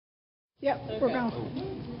Yep, Okay. we're going.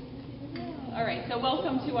 All right, so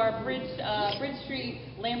welcome to our Bridge Street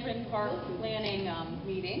Lampron Park planning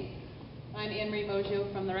meeting. I'm Anne Marie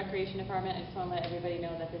Mojo from the Recreation Department. I just want to let everybody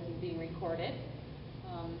know that this is being recorded.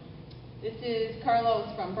 This is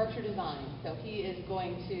Carlos from Berkshire Design. So he is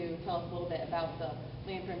going to tell us a little bit about the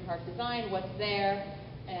Lampron Park design, what's there,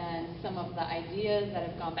 and some of the ideas that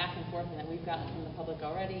have gone back and forth and that we've gotten from the public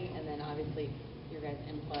already, and then obviously your guys'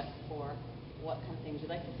 input for what kind of things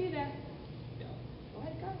you'd like to see there. Yeah. Go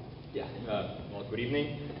ahead, Carlos. Yeah. Well, good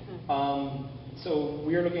evening. So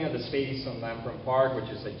we're looking at the space on Lampron Park,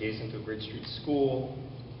 which is adjacent to Bridge Street School.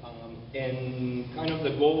 And kind of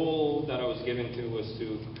the goal that I was given to was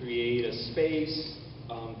to create a space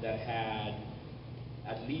that had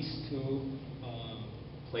at least two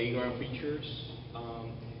playground features.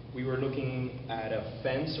 We were looking at a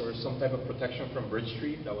fence or some type of protection from Bridge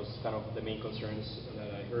Street. That was kind of the main concerns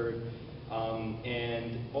that I heard.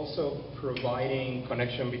 And also providing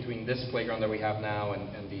connection between this playground that we have now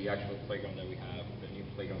and the actual playground that we have, the new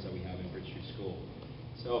playgrounds that we have in Bridge Street School.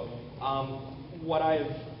 So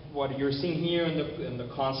what you're seeing here in the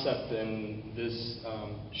concept and this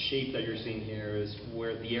shape that you're seeing here is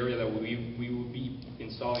where the area that we will be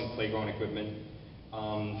installing playground equipment.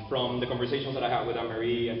 From the conversations that I had with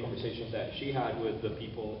Anne-Marie and conversations that she had with the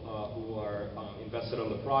people who are invested on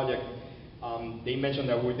the project, they mentioned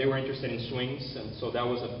that they were interested in swings, and so that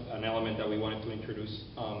was an element that we wanted to introduce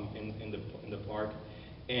in the park.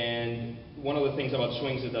 And one of the things about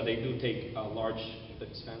swings is that they do take a large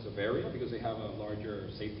expansive area because they have a larger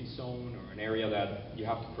safety zone or an area that you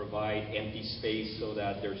have to provide empty space so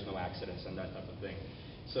that there's no accidents and that type of thing.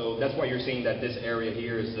 So that's why you're seeing that this area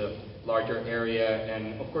here is the larger area,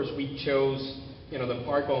 and of course we chose, the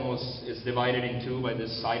park almost is divided in two by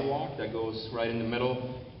this sidewalk that goes right in the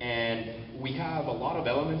middle, and we have a lot of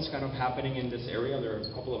elements kind of happening in this area. There are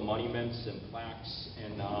a couple of monuments and plaques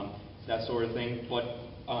and that sort of thing, but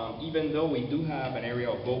even though we do have an area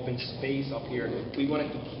of open space up here, we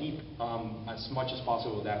wanted to keep as much as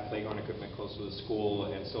possible that playground equipment close to the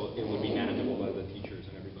school, and so it would be manageable by the teachers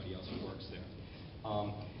and everybody else who works there.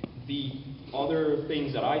 The other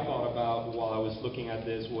things that I thought about while I was looking at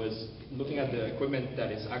this was looking at the equipment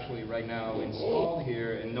that is actually right now installed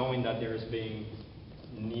here and knowing that there's being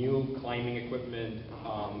new climbing equipment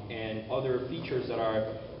and other features that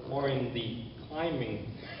are more in the climbing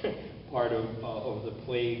part of the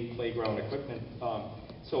playground equipment.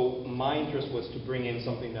 So my interest was to bring in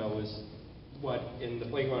something that was what in the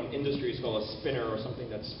playground industry is called a spinner, or something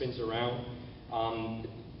that spins around.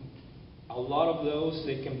 A lot of those,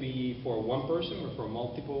 they can be for one person or for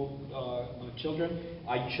multiple children.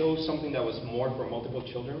 I chose something that was more for multiple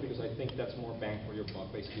children because I think that's more bang for your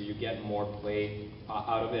buck. Basically, you get more play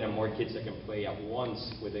out of it and more kids that can play at once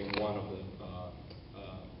within one of the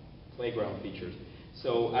playground features.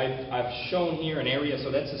 So I've shown here an area,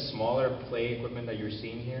 so that's a smaller play equipment that you're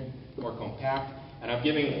seeing here, more compact. And I'm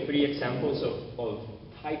giving 3 examples of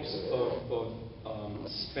types of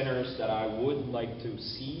spinners that I would like to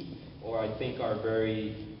see, or I think are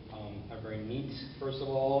very neat, first of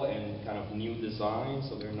all, and kind of new design,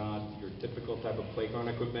 so they're not your typical type of playground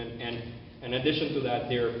equipment. And in addition to that,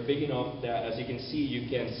 they're big enough that, as you can see, you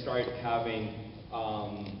can start having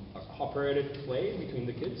a cooperative play between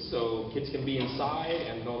the kids. So kids can be inside,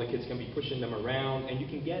 and all the kids can be pushing them around, and you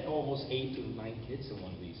can get almost 8 to 9 kids in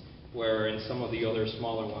one of these, where in some of the other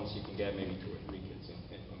smaller ones, you can get maybe 2 or 3 kids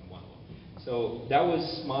in one of them. So that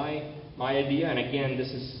was my idea, and again, this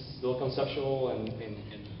is still conceptual and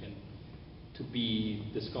to be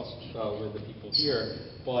discussed with the people here.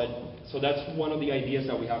 But so that's one of the ideas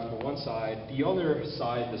that we have for one side. The other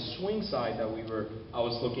side, the swing side that I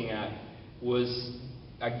was looking at was,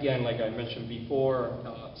 again, like I mentioned before,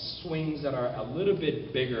 swings that are a little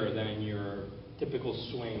bit bigger than your typical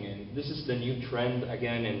swing. And this is the new trend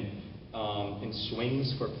again in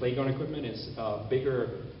swings for playground equipment. It's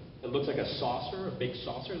bigger. It looks like a saucer, a big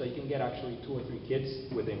saucer that you can get actually 2 or 3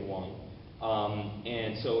 kids within one.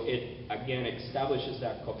 And so it, again, establishes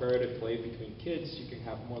that cooperative play between kids. You can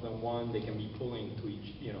have more than one. They can be pulling to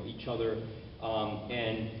each other.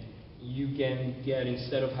 And you can get,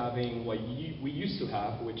 instead of having what we used to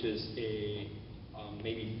have, which is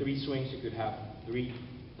maybe 3 swings, you could have 3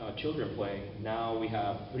 children playing. Now we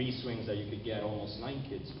have 3 swings that you could get almost 9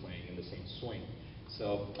 kids playing in the same swing.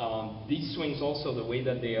 So these swings also, the way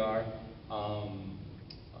that they are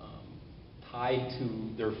tied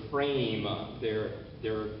to their frame,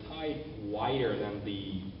 they're tied wider than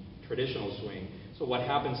the traditional swing. So what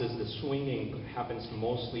happens is the swinging happens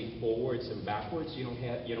mostly forwards and backwards. You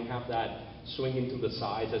don't have that swing into the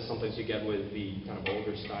sides as sometimes you get with the kind of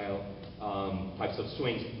older style types of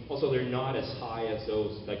swings. Also, they're not as high as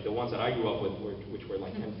those, like the ones that I grew up with, which were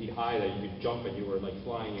like 10 feet high, that you could jump and you were like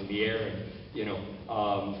flying in the air and,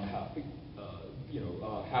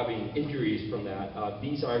 having injuries from that.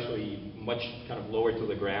 These are actually much kind of lower to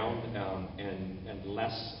the ground and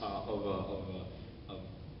less of a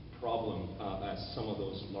problem as some of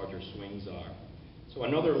those larger swings are. So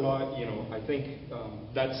another lot, I think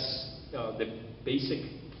that's the basic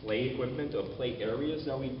play equipment or play areas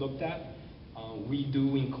that we looked at. We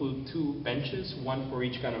do include 2 benches, one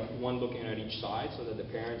looking at each side, so that the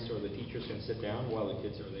parents or the teachers can sit down while the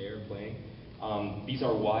kids are there playing. These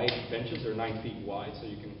are wide benches; they're 9 feet wide, so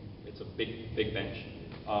it's a big bench.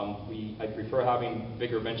 I prefer having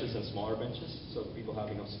bigger benches than smaller benches, so people have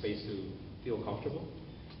enough space to feel comfortable.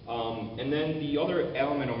 And then the other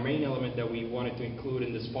element or main element that we wanted to include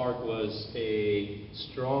in this park was a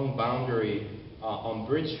strong boundary on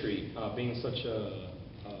Bridge Street, being such a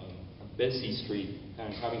busy street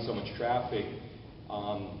and having so much traffic.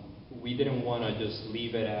 We didn't want to just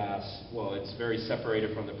leave it as, well, it's very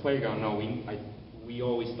separated from the playground. No, we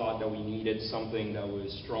always thought that we needed something that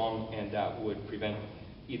was strong and that would prevent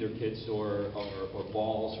either kids or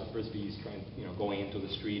balls or frisbees going into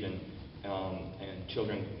the street and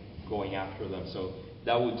children going after them. So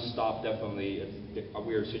that would stop definitely.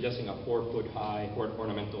 We are suggesting a 4-foot high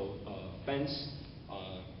ornamental fence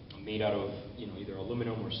made out of either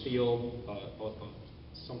aluminum or steel, or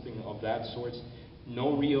something of that sort.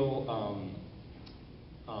 No real,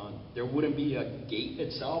 there wouldn't be a gate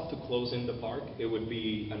itself to close in the park. It would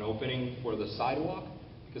be an opening for the sidewalk,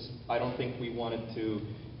 because I don't think we wanted to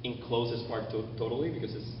enclose this park totally,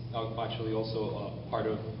 because it's actually also part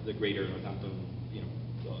of the greater Northampton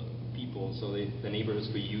people, so the neighborhoods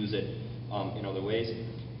could use it in other ways.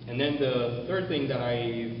 And then the third thing that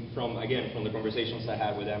from the conversations I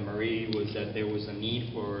had with Anne-Marie, was that there was a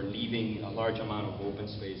need for leaving a large amount of open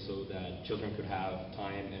space so that children could have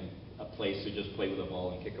time and a place to just play with a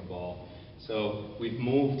ball and kick a ball. So we've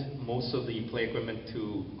moved most of the play equipment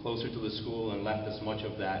closer to the school and left as much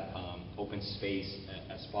of that open space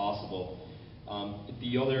as possible.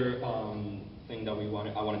 The other thing that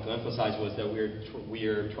I wanted to emphasize was that we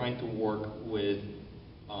are trying to work with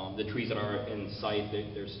the trees that are in sight.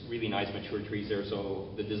 There's really nice mature trees there, so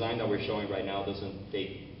the design that we're showing right now doesn't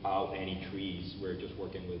take out any trees. We're just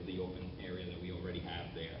working with the open area that we already have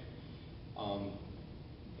there.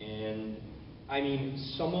 And I mean,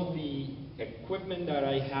 some of the equipment that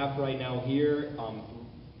I have right now here,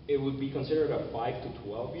 it would be considered a 5 to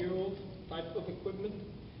 12-year-old type of equipment.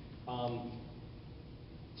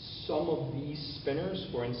 Some of these spinners,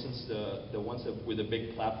 for instance, the ones with the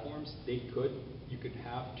big platforms, you could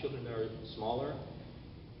have children that are smaller,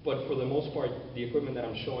 but for the most part, the equipment that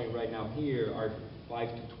I'm showing right now here are 5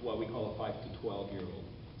 to 12, we call a 5 to 12-year-old.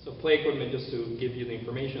 So play equipment, just to give you the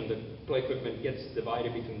information, the play equipment gets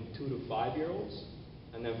divided between 2 to 5-year-olds,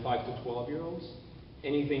 and then 5 to 12-year-olds.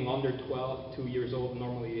 Anything under 2 years old,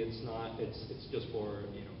 normally it's just for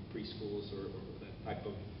preschools or that type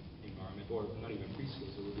of environment, or not even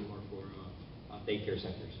preschools. It would be more for daycare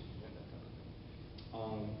centers.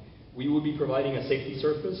 We will be providing a safety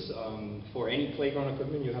surface. For any playground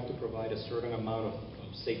equipment, you have to provide a certain amount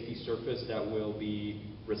of safety surface that will be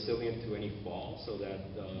resilient to any fall, so that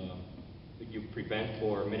you prevent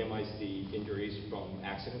or minimize the injuries from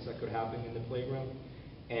accidents that could happen in the playground.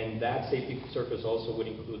 And that safety surface also would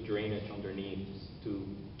include drainage underneath to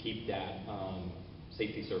keep that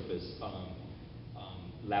safety surface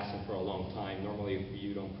lasting for a long time. Normally, if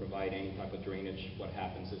you don't provide any type of drainage, what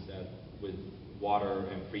happens is that with water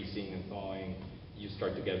and freezing and thawing, you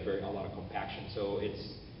start to get a lot of compaction. So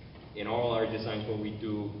it's in all our designs where we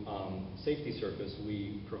do safety surface,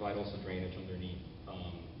 we provide also drainage underneath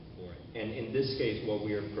for it. And in this case, what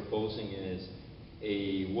we are proposing is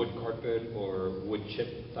a wood carpet or wood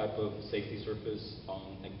chip type of safety surface.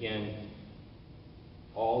 Again,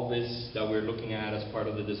 all this that we're looking at as part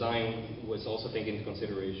of the design was also taking into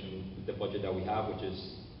consideration the budget that we have, which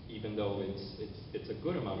is, even though it's a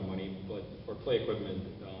good amount of money, but for play equipment,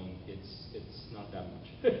 it's not that much.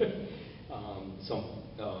 Some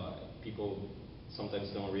people sometimes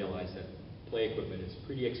don't realize that play equipment is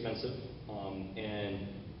pretty expensive, and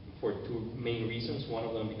for 2 main reasons. One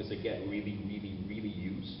of them, because they get really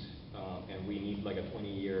used, and we need like a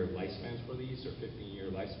 20-year lifespan for these, or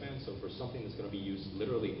 15-year lifespan. So for something that's going to be used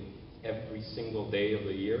literally every single day of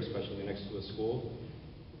the year, especially next to a school,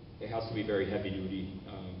 it has to be very heavy duty,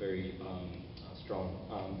 very strong.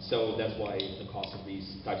 So that's why the cost of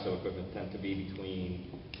these types of equipment tend to be between,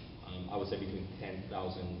 I would say between $10,000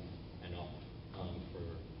 and up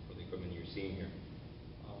for the equipment you're seeing here.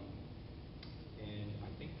 And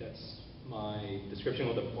I think that's my description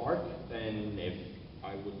of the park, and if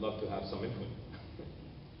I would love to have some input.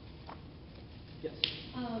 Yes.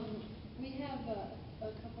 We have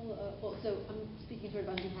a couple of, well, so I'm speaking sort of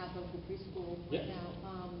on behalf of the preschool right Yeah.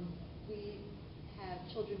 now. We have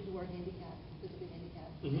children who are handicapped, physically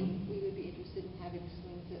handicapped. Mhm. And we would be interested in having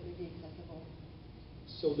swings that would be accessible.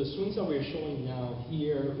 So the swings that we're showing now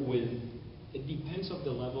here it depends on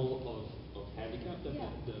the level of handicap that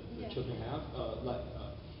the children have.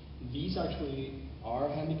 These actually are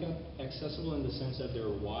handicap accessible in the sense that they're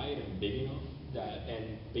wide and big enough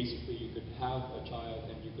and basically you could have a child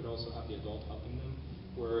and you could also have the adult helping them.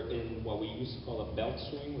 Where in what we used to call a belt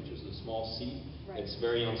swing, which is a small seat, Right. it's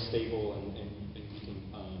very unstable and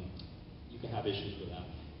you can have issues with that.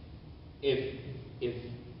 If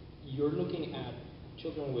you're looking at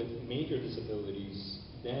children with major disabilities,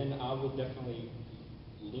 then I would definitely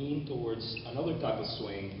lean towards another type of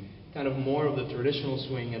swing, kind of more of the traditional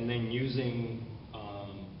swing, and then using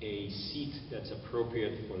a seat that's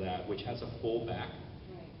appropriate for that, which has a full back,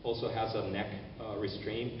 Right. also has a neck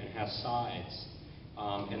restraint, and has sides.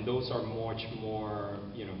 And those are much more,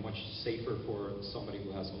 much safer for somebody who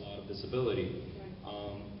has a lot of disability.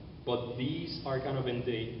 Right. But these are kind of in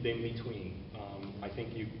the in-between. I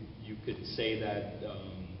think you could say that,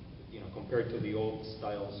 compared to the old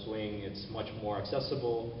style swing, it's much more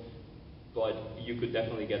accessible, but you could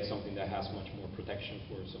definitely get something that has much more protection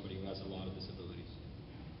for somebody who has a lot of disabilities.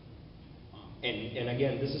 And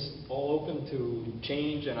again, this is all open to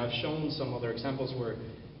change, and I've shown some other examples where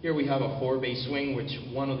here we have a 4-bay swing, which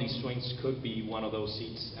one of these swings could be one of those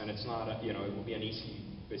seats, and it's not, it will be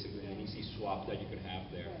basically an easy swap that you could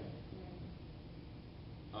have there.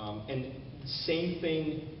 Right. And same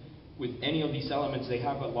thing with any of these elements, they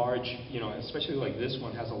have a large, especially like this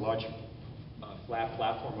one has a large flat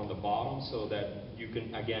platform on the bottom, so that you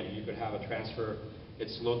could have a transfer.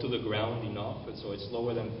 It's low to the ground enough, and so it's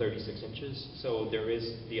lower than 36 inches. So there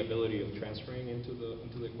is the ability of transferring into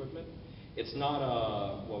the equipment. It's not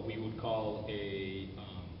what we would call a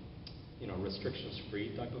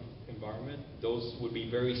restrictions-free type of environment. Those would be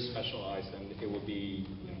very specialized, and it would be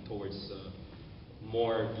towards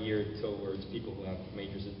more geared towards people who have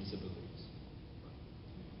major disabilities.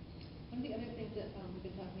 One of the other things that we've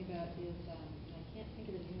been talking about is, and I can't think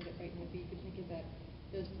of the name of it right now, but you could think about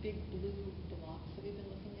those big blue blocks that we've been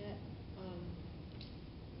looking at.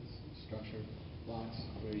 Structured blocks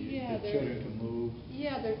where the Yeah, children can move.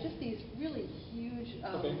 Yeah, they're just these really huge,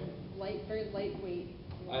 Okay. very lightweight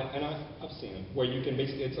blocks. And I've seen them, where you can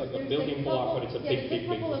basically, it's like a There's building block, but it's a big there's a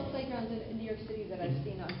couple of thing. playgrounds in New York City that I've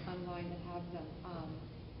seen online that have them.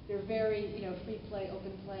 They're very, free play,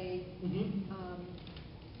 open play, Mm-hmm.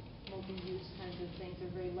 multi-use kinds of things. They're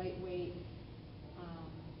very lightweight.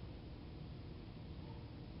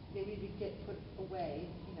 Maybe they get put away,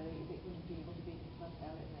 they wouldn't be able to be left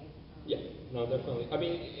out at night. Yeah, no, definitely. I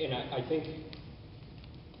mean, and I think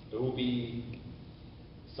it will be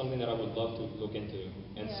something that I would love to look into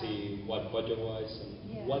and Yeah. see what budget-wise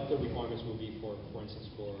and Yeah. what the requirements will be for instance,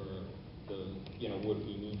 for the, would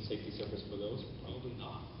we need safety service for those? Probably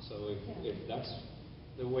not. So if that's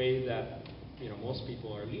the way that, most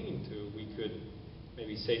people are leaning to, we could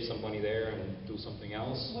maybe save some money there and do something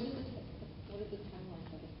else. What is the timeline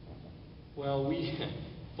for this project? Well,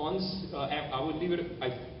 funds, I would leave it,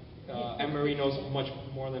 Anne-Marie knows much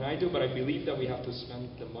more than I do, but I believe that we have to spend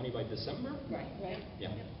the money by December. Right.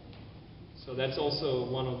 Yeah. So that's also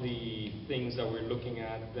one of the things that we're looking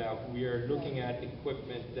at, that we are looking at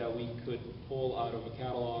equipment that we could pull out of a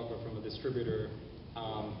catalog or from a distributor,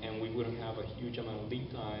 and we wouldn't have a huge amount of lead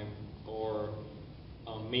time or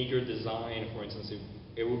major design. For instance,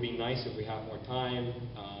 it would be nice if we have more time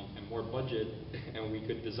and more budget, and we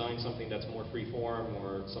could design something that's more free-form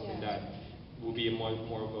or something that will be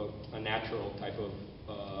more of a natural type of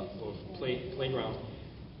playground.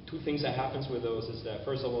 Two things that happens with those is that,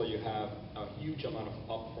 first of all, you have a huge amount of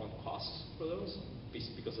upfront costs for those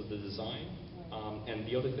because of the design. And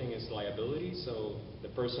the other thing is liability. So the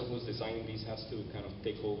person who's designing these has to kind of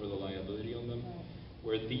take over the liability on them.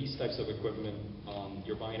 Where these types of equipment,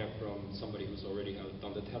 you're buying it from somebody who's already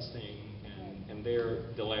done the testing, and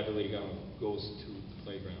the liability kind of goes to the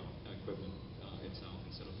playground equipment itself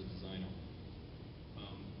instead of the designer.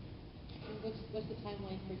 And what's the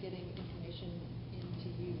timeline for getting information into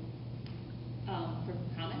you? For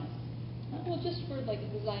comments? Well, just for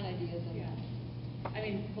design ideas and. Yeah. I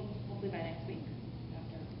mean, hopefully by next week,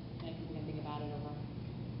 after people can think about it over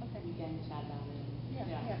the weekend, chat about it.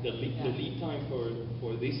 Yeah. The lead time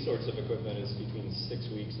for these sorts of equipment is between 6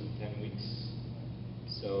 weeks and 10 weeks.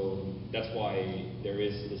 So that's why there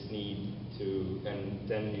is this need to, and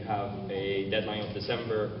then you have a deadline of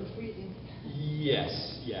December. It's freezing.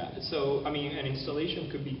 Yes, yeah. So, I mean, an installation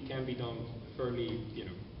can be done fairly,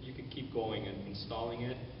 you could keep going and installing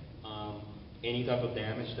it. Any type of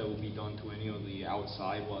damage that will be done to any of the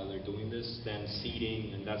outside while they're doing this, then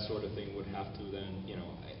seating and that sort of thing would have to then,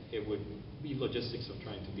 it would be logistics of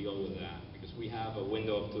trying to deal with that, because we have a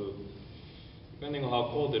window up to, depending on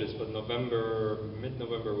how cold it is, but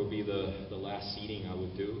mid-November would be the last seating I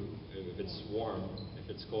would do. If it's warm,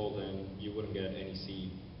 if it's cold, then you wouldn't get any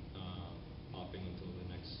seed popping until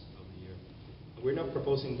the next of the year. We're not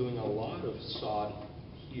proposing doing a lot of sod,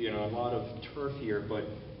 a lot of turf here, but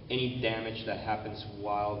any damage that happens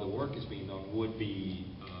while the work is being done would be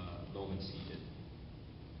loam and seeded.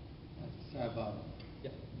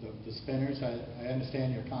 Yeah. The spinners, I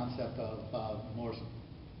understand your concept of more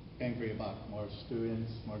bang for your buck, more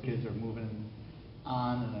students, more kids are moving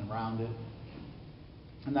on and around it.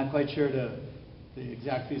 I'm not quite sure the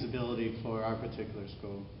exact feasibility for our particular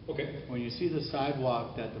school. Okay. When you see the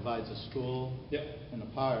sidewalk that divides the school and the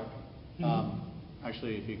park,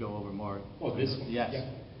 actually if you go over more. Oh, this one? Yes.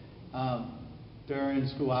 Yeah. During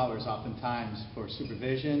school hours, oftentimes for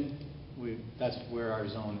supervision, that's where our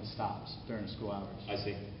zone stops during school hours. I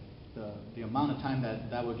see. The amount of time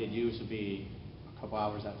that would get used would be a couple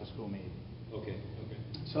hours after school maybe. Okay.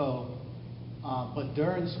 So, but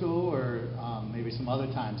during school or maybe some other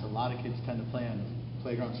times, a lot of kids tend to play on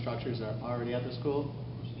playground structures that are already at the school.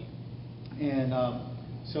 And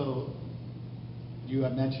so you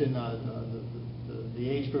have mentioned the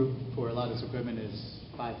age group for a lot of this equipment is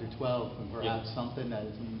 5 through 12, and perhaps something that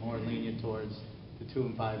is more lenient towards the 2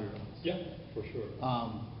 and 5-year-olds. Yeah, for sure.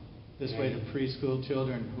 This way, the preschool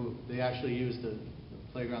children who they actually use the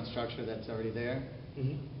playground structure that's already there.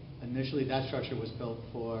 Initially, that structure was built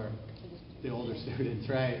for the older students,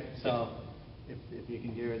 right? So, if you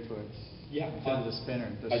can gear it towards instead of the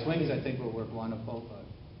spinner, the swings I think will work wonderful. But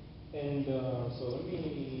And so let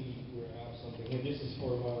me grab something. And this is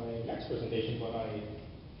for my next presentation, but I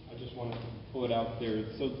just wanted to pull it out there.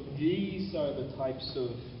 So these are the types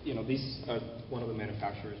of, these are one of the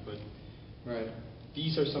manufacturers, but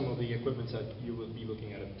these are some of the equipments that you would be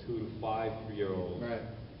looking at a 2 to 5-year-old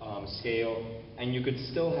scale. And you could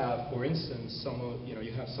still have, for instance,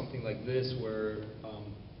 you have something like this where,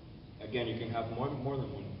 again, you can have more than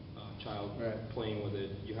one child playing with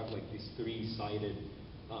it. You have like these 3-sided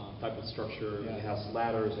type of structure. It has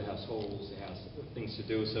ladders, it has holes, it has things to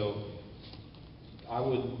do. So I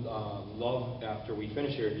would love, after we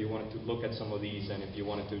finish here, if you wanted to look at some of these, and if you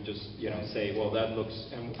wanted to just say, well, that looks,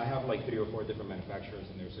 and I have like 3 or 4 different manufacturers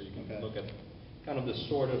in there, so you can look at kind of the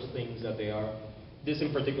sort of things that they are. This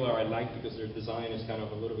in particular I like because their design is kind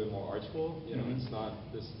of a little bit more artful. It's not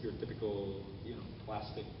your typical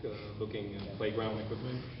plastic looking playground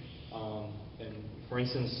equipment. And for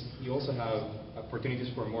instance, you also have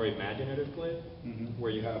opportunities for more imaginative play,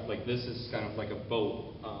 where you have like, this is kind of like a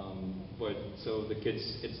boat, but so the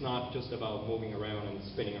kids, it's not just about moving around and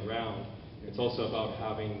spinning around. It's also about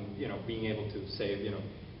having, being able to say,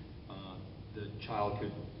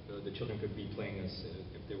 the children could be playing as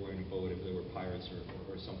if they were in a boat, if they were pirates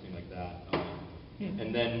or something like that.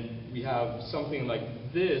 And then we have something like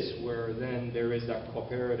this, where then there is that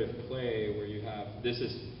cooperative play, where you have, this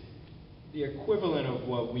is the equivalent of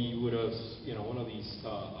what we would have, one of these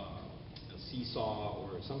a seesaw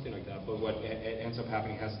or something like that. But what ends up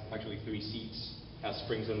happening has actually 3 seats, has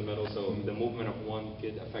springs in the middle, so the movement of one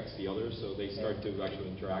kid affects the other, so they start to actually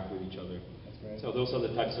interact with each other. So those are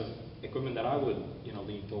the types of equipment that I would,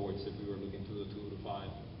 lean towards if we were looking to the 2 to 5.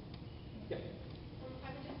 Yeah. I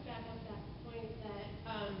would just back up that point that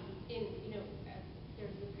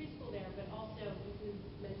there's the preschool there, but also this is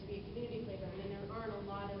meant to be a community playground, and there aren't a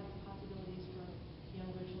lot of possibilities for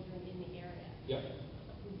younger children in the area. Yeah.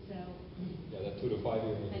 So That 2 to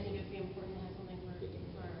 5-year-old. I think it would be important to have something for the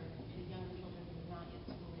younger children who are not yet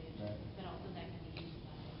school age, but also that can be used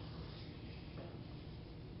by.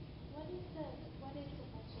 What is the budget?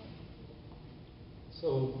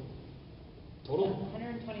 So total?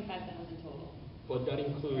 125,000 total. But that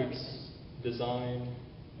includes design.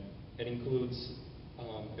 It includes,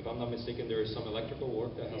 if I'm not mistaken, there is some electrical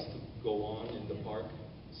work that has to go on in the park.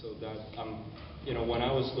 So that, when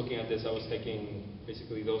I was looking at this, I was taking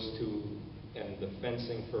basically those 2 and the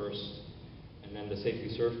fencing first, and then the safety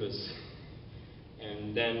surface,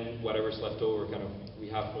 and then whatever's left over we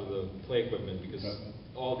have for the play equipment, because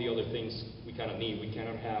all the other things we kind of need. We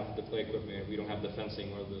cannot have the play equipment if we don't have the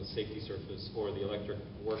fencing or the safety surface or the electric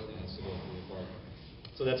work that has to go through the park.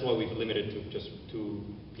 So that's why we've limited to just 2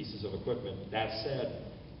 pieces of equipment. That said,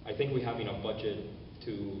 I think we have enough budget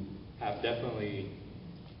to have definitely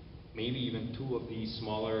maybe even 2 of these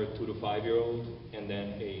smaller 2 to 5-year-old, and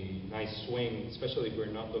then a nice swing, especially if we're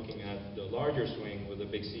not looking at the larger swing with a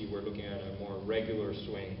big seat, we're looking at a more regular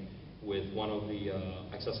swing with one of the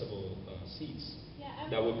accessible seats. Yeah,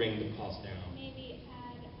 That would bring the cost down. maybe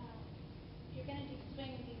add, if you're gonna do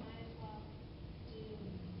swings, you might as well do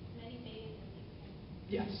as many bays as you can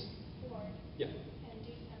Yes. afford. Yeah. And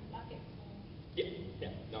do some bucket swings. Yeah,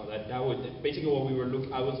 yeah. No, that would basically what we were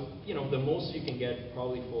looking. I was, the most you can get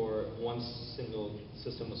probably for one single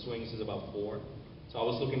system of swings is about 4. So I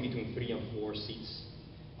was looking between 3 and 4 seats.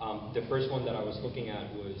 The first one that I was looking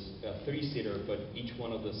at was a 3-seater, but each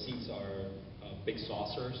one of the seats are big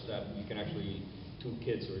saucers that you can actually 2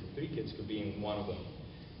 kids or 3 kids could be in one of them.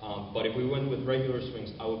 But if we went with regular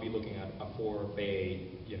swings, I would be looking at a 4-bay,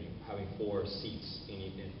 having 4 seats in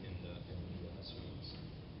the swings.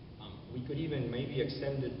 We could even maybe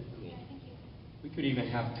extend it. Yeah, I think you. We could even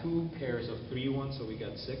have 2 pairs of 3 ones, so we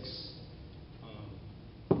got 6.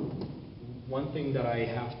 One thing that I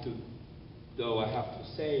have to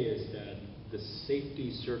say is that the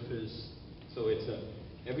safety surface. So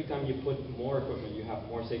every time you put more equipment, you have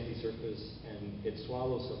more safety surface, and it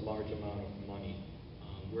swallows a large amount of money.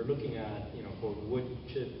 We're looking at, for wood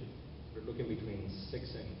chip, we're looking between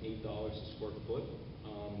 $6 and $8 a square foot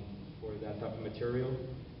for that type of material.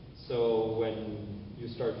 So when you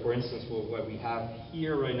start, for instance, what we have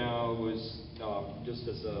here right now was just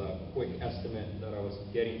as a quick estimate that I was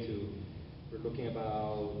getting to, we're looking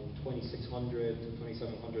about 2,600 to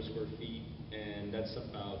 2,700 square feet, and that's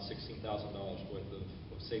about $16,000 worth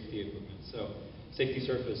of safety equipment. So safety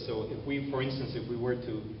surface. So if we, for instance, if we were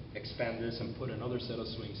to expand this and put another set of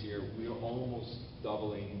swings here, we are almost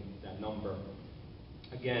doubling that number.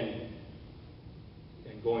 Again,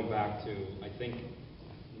 and going back to, I think,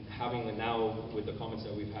 having now, with the comments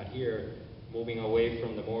that we've had here, moving away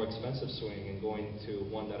from the more expensive swing and going to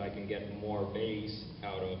one that I can get more bays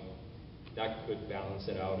out of, that could balance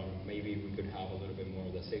it out, and maybe we could have a little bit more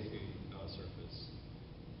of the safety surface.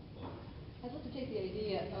 I'd love to take the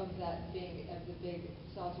idea of that of the big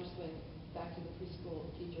saucer swing back to the preschool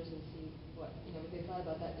teachers and see what they thought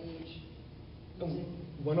about that age.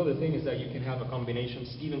 One other thing is that you can have a combination,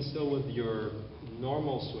 even still with your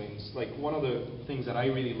normal swings. Like, one of the things that I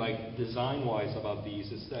really like design-wise about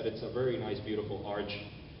these is that it's a very nice, beautiful arch.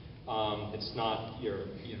 It's not your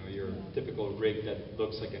typical rig that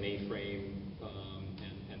looks like an A-frame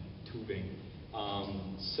and tubing.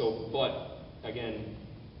 But again,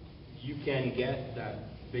 you can get that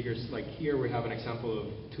bigger. Like here, we have an example of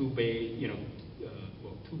 2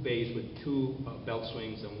 bays with 2 belt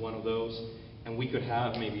swings and one of those, and we could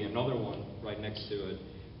have maybe another one right next to it,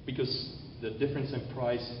 because the difference in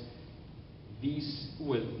price, these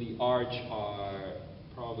with the arch are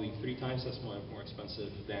probably 3 times as more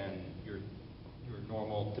expensive than your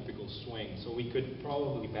normal typical swing. So we could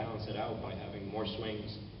probably balance it out by having more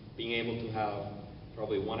swings, being able to have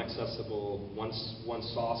probably 1 accessible, one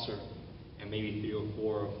saucer, and maybe 3 or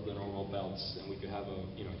 4 of the normal belts, and we could have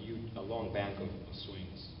a long bank of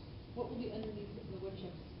swings. What will be underneath the wood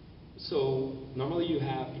chips? So normally you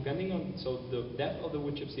have, the depth of the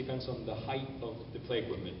wood chips depends on the height of the play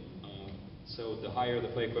equipment. So the higher the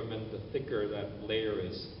play equipment, the thicker that layer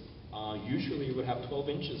is. Usually you would have 12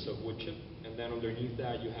 inches of wood chip, and then underneath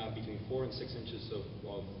that you have between 4 and 6 inches of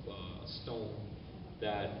stone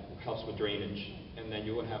that helps with drainage. And then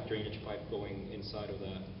you would have drainage pipe going inside of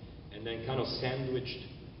that. And then kind of sandwiched,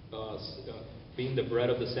 being the bread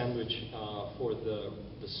of the sandwich for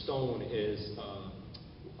the stone is a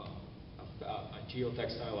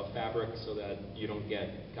geotextile, a fabric, so that you don't get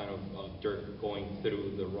kind of dirt going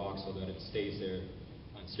through the rock, so that it stays there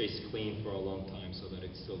and stays clean for a long time, so that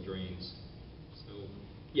it still drains. So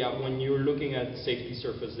yeah, when you're looking at safety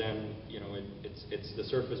surface, then it's the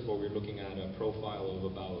surface where we're looking at a profile of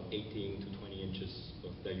about 18 to 20 inches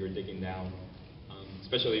that you're digging down.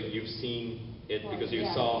 Especially if you've seen it, because you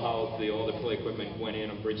saw how all the play equipment went in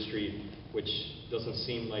on Bridge Street, which doesn't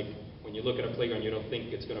seem like, when you look at a playground, you don't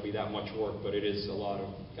think it's going to be that much work, but it is a lot of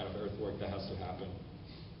kind of earthwork that has to happen.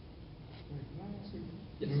 Can I ask you,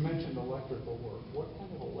 Yes. You mentioned electrical work. What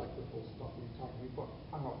kind of electrical stuff are you talking about?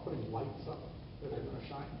 Talking about putting lights up that are going to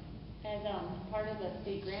shine? As part of the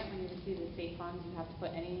state grant, when you receive the state funds, you have to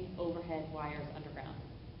put any overhead wires underground.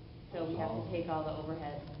 So we have to take all the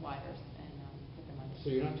overhead wires and put them under.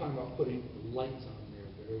 So you're not talking about putting lights on there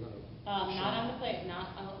that are going to Not on the plate,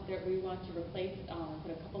 not out there. We want to replace,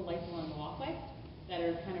 put a couple lights along the walkway that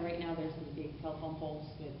are kind of, right now there's these big telephone poles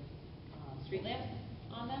with street lamps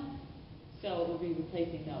on them. So we'll be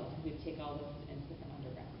replacing those. We'd take all those and put them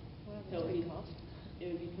underground. Wow, So that's it very cost.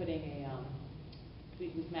 would be putting a,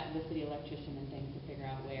 we've met with the city electrician and things to figure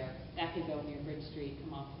out where that could go near Bridge Street,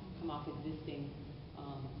 come off existing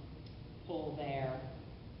pole there.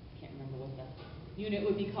 Can't remember what the unit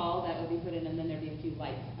would be called, that would be put in, and then there'd be a few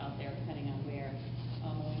lights out there depending on where,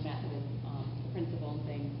 when we met with the principal and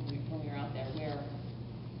things, when we were out there, where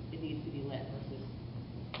it needs to be lit versus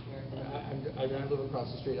where it doesn't. I live across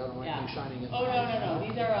the street, I don't want anything shining in the Oh, house. no,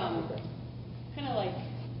 these are Okay. kind of like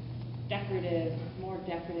decorative, more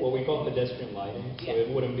decorative. What we call pedestrian lighting, so Yeah.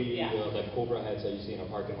 it wouldn't be Yeah. like Cobra heads that you see in a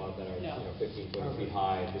parking lot that are No. 15, 20 feet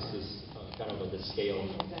high. This is kind of at the scale.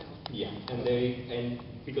 Down. Yeah, and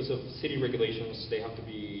because of city regulations, they have to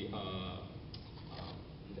be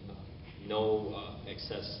no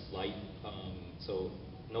excess light, so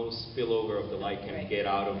no spillover of the light can Right. get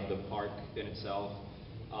out of the park in itself.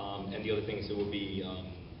 And the other thing is it will be,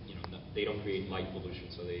 they don't create light pollution,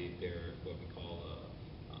 so they're what we call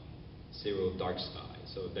zero dark sky,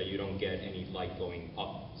 so that you don't get any light going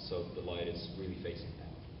up, so the light is really facing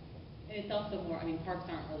down. And it's also more, I mean, parks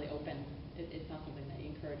aren't really open. It's not something that you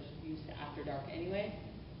encourage use to after dark anyway,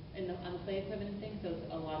 on the play equipment and things, so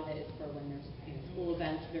a lot of it is for when there's, school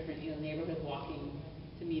events, different, neighborhood walking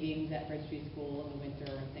to meetings at Bridge Street School in the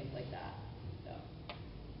winter and things like that, so,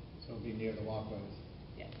 So it'll be near the walkways.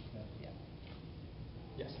 yeah, Yeah. yeah.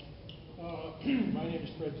 Yes. My name is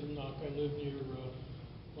Fred Zimnock. I live near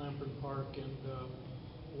Lampron Park, and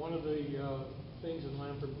one of the things in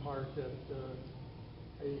Lampron Park that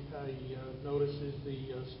I notice is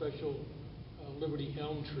the special Liberty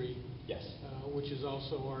Elm tree, Yes. which is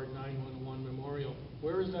also our 911 memorial.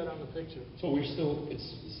 Where is that on the picture? So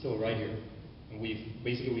it's still right here. And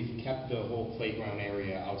we've kept the whole playground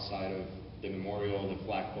area outside of the memorial, the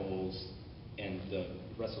flagpoles, and the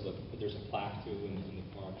rest of there's a plaque too in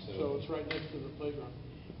the park. So it's right next to the playground.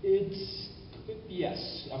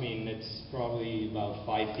 Yes. I mean, it's probably about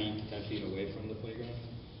 5 feet to 10 feet away from the playground,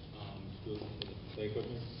 for the play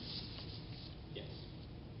equipment. Yes.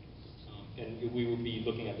 And we would be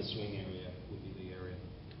looking at the swing area, would be the area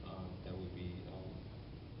that would be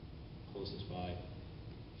closest by.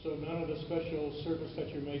 So none of the special service that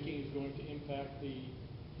you're making is going to impact the...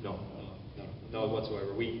 No,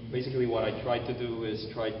 whatsoever. What I tried to do is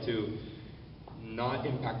try to not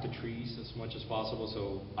impact the trees as much as possible,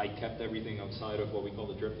 so I kept everything outside of what we call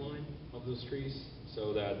the drip line of those trees,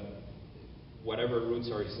 so that whatever roots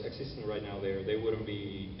are existing right now there, they wouldn't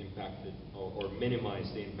be impacted or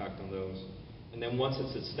minimize the impact on those. And then once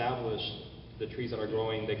it's established, the trees that are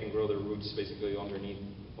growing, they can grow their roots basically underneath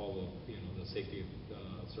all the safety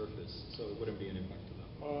surface, so it wouldn't be an impact to them.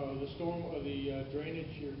 The drainage,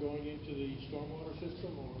 you're going into the stormwater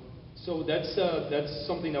system, or? So that's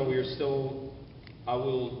something that we're still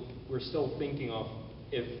thinking of.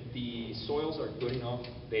 If the soils are good enough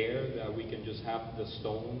there that we can just have the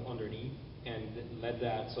stone underneath and let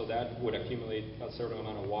that, so that would accumulate a certain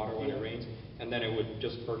amount of water when it rains, and then it would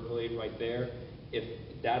just percolate right there. If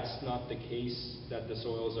that's not the case, that the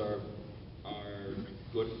soils are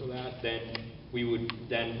good for that, then we would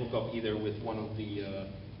then hook up either with one of the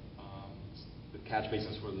catch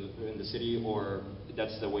basins in the city, or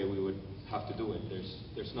that's the way we would have to do it.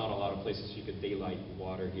 There's not a lot of places you could daylight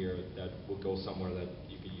water here that would go somewhere that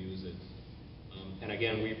you could use it. And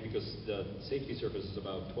again, because the safety surface is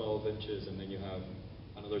about 12 inches, and then you have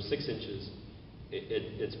another 6 inches,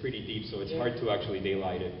 it's pretty deep, so it's hard to actually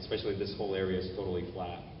daylight it, especially if this whole area is totally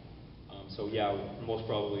flat. So yeah, most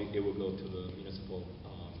probably it will go to the municipal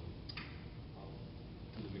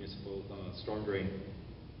storm drain.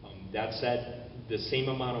 That said, the same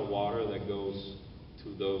amount of water that goes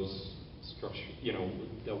to those structures,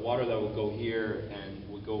 the water that will go here and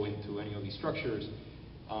would go into any of these structures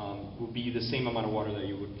would be the same amount of water that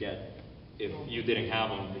you would get if you didn't have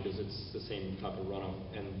them, because it's the same type of runoff,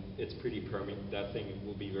 and it's pretty permeable. That thing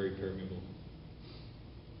will be very permeable.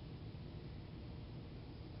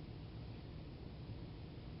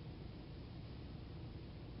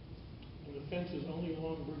 And the fence is only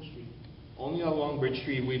along Bridge Street? Only along Bridge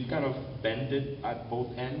Street. We've kind of bended at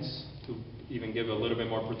both ends to even give a little bit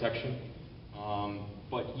more protection.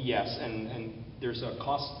 But yes, and there's a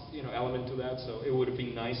cost, element to that. So it would have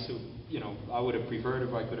been nice to, I would have preferred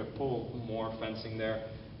if I could have pulled more fencing there.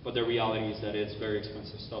 But the reality is that it's very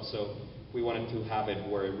expensive stuff. So we wanted to have it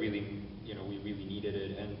where it really, we really needed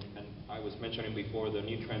it. And I was mentioning before, the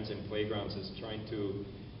new trends in playgrounds is trying to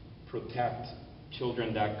protect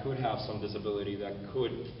children that could have some disability, that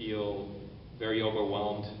could feel very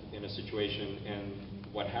overwhelmed in a situation, and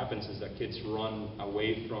what happens is that kids run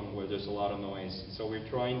away from where there's a lot of noise. So we're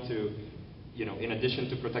trying to, in addition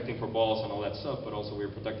to protecting for balls and all that stuff, but also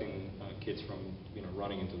we're protecting kids from,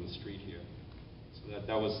 running into the street here. So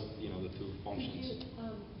that was, you know, the two Could functions.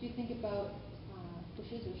 do you think about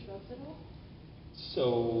bushes or shrubs at all?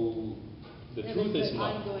 So the Or truth like is the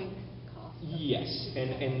not. ongoing cost? Yes,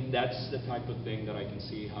 and that's the type of thing that I can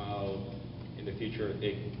see how in the future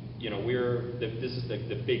it, you know, this is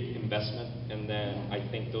the big investment, and then I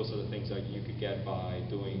think those are the things that you could get by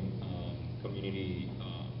doing community,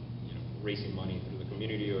 you know, raising money through the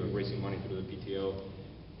community or raising money through the PTO,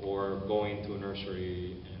 or going to a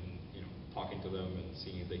nursery and, you know, talking to them and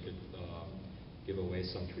seeing if they could give away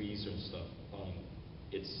some trees and stuff.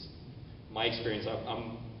 It's my experience.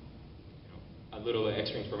 I'm a little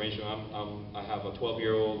extra information. I have a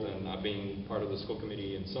 12-year-old, and I've been part of the school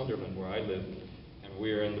committee in Sunderland, where I live, and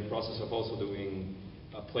we're in the process of also doing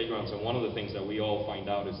playgrounds. And one of the things that we all find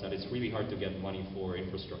out is that it's really hard to get money for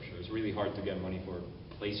infrastructure. It's really hard to get money for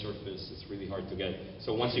play surface. It's really hard to get.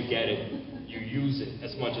 So once you get it, you use it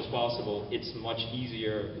as much as possible. It's much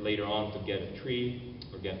easier later on to get a tree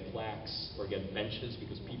or get plaques or get benches,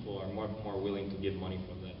 because people are more willing to give money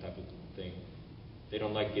for that type of thing. They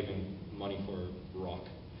don't like giving money for rock.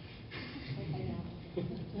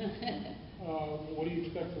 What do you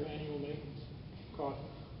expect for annual maintenance cost?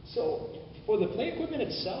 So for the play equipment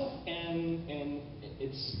itself, and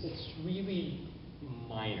it's really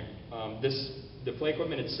minor. The play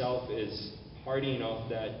equipment itself is hardy enough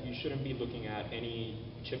that you shouldn't be looking at any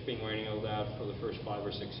chipping or any of that for the first 5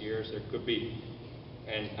 or 6 years. There could be,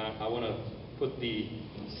 and I want to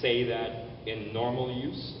say that in normal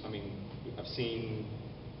use. I mean, I've seen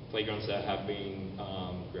playgrounds that have been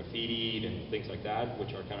graffitied and things like that,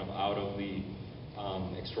 which are kind of out of the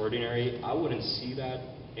extraordinary. I wouldn't see that.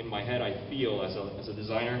 In my head, I feel as a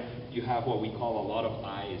designer, you have what we call a lot of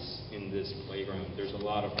eyes in this playground. There's a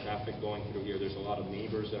lot of traffic going through here. There's a lot of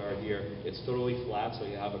neighbors that are here. It's totally flat, so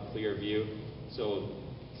you have a clear view. So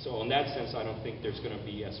in that sense, I don't think there's going to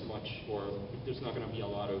be as much, or there's not going to be a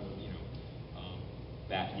lot of, you know,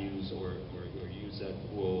 bad use or use that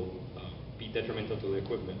will be detrimental to the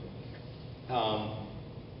equipment.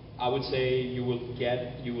 I would say you will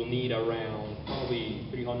need around probably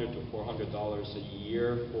 $300 to $400 a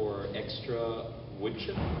year for extra wood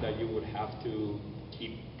chip that you would have to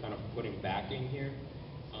keep kind of putting back in here.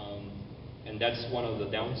 And that's one of the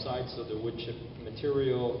downsides of the wood chip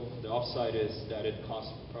material. The upside is that it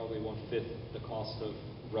costs probably 1/5 the cost of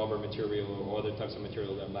rubber material or other types of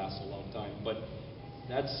material that lasts a long time. But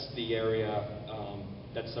that's the area.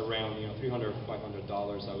 That's around, you know, $300 to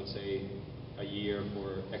 $500, I would say, a year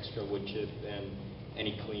for extra wood chip and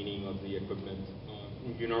any cleaning of the equipment.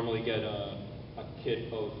 You normally get a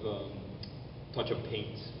kit of touch-up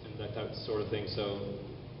paint and that type sort of thing. So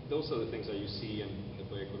those are the things that you see in the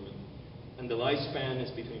play equipment. And the lifespan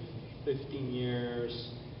is between 15 years.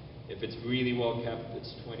 If it's really well kept,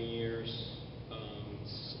 it's 20 years.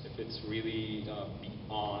 If it's really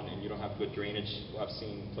beyond and you don't have good drainage, I've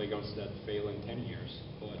seen playgrounds that fail in 10 years.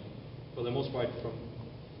 But for the most part,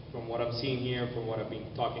 from what I'm seeing here, from what I've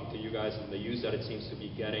been talking to you guys and the use that it seems to be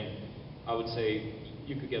getting, I would say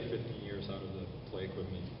you could get 15 years out of the play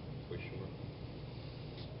equipment for sure.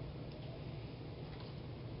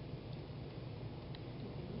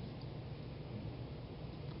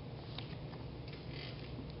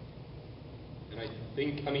 And I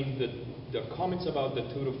think, I mean, the comments about the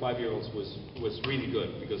 2 to 5-year-olds was really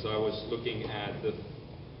good, because I was looking at the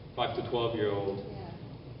 5 to 12-year-old. Yeah.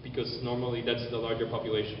 Because normally that's the larger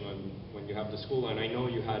population when you have the school, and I know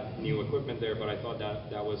you had new equipment there, but I thought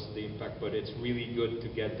that was the impact. But it's really good to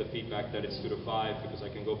get the feedback that it's 2 to 5, because I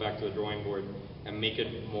can go back to the drawing board and make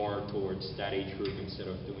it more towards that age group instead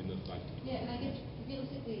of doing the 5 to 12. Yeah, and I guess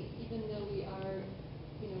realistically, even though we are,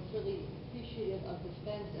 you know, really appreciative of the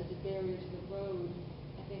fence as a barrier to the road,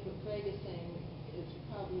 I think what Craig is saying is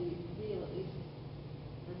probably real, at least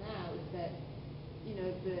for now, is that, you know,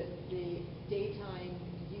 the daytime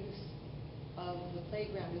use of the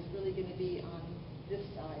playground is really going to be on this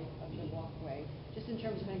side of the walkway, just in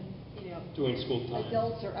terms of, you know, During school time.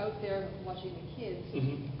 Adults are out there watching the kids, you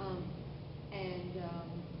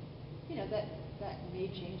know, that may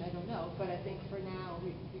change, I don't know, but I think for now,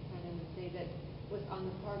 we kind of say that what's on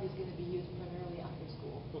the park is going to be used primarily after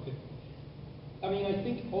school. Okay. I mean, I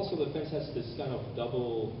think also the fence has this kind of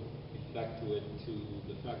double effect to it, to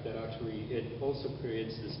the fact that actually it also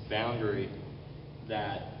creates this boundary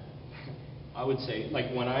that I would say,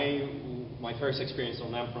 like my first experience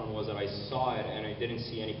on Lampron was that I saw it and I didn't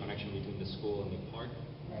see any connection between the school and the park.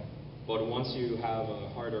 Right. But once you have a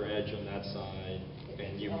harder edge on that side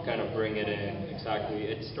and you kind of bring it in, exactly,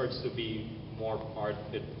 it starts to be more part,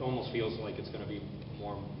 it almost feels like it's going to be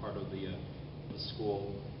more part of the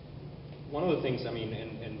school. One of the things, I mean,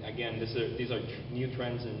 and again, these are new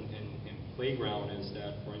trends in playground is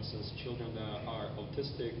that, for instance, children that are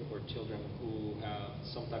autistic or children who have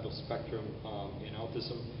some type of spectrum in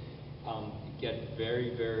autism get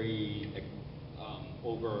very, very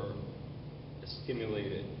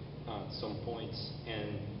overstimulated at some points,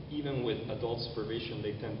 and even with adult supervision,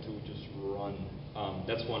 they tend to just run.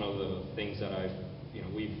 That's one of the things that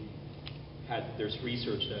we've had. There's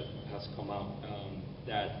research that has come out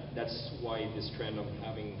that's why this trend of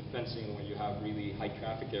having fencing when you have really high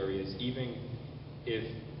traffic areas, even if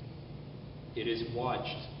it is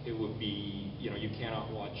watched, it would be, you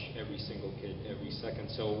cannot watch every single kid every second.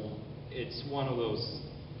 So it's one of those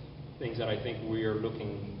things that I think we are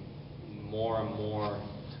looking more and more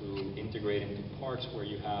to integrate into parks where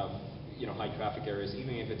you have, high traffic areas,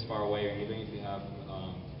 even if it's far away, or even if you have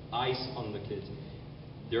eyes on the kids.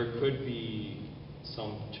 There could be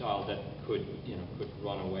some child that could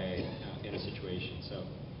run away in a situation. So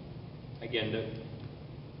again,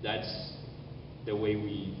 that's the way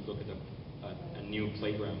we look at a new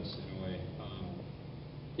playgrounds in a way.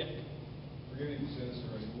 Yeah. Forgetting to say this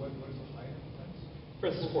already, what is the height of the fence?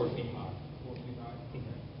 Fence is 4 feet high. 4 feet high? Mhm.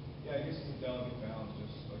 Okay. Yeah, I guess it's a delicate balance,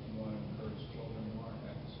 just like you want to encourage children who aren't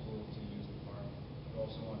at the school to use the park. You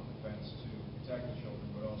also want the fence to protect the children,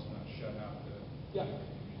 but also not shut out the Yeah.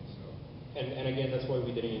 community. So And again, that's why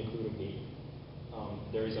we didn't include a gate.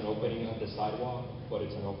 There is an opening at the sidewalk, but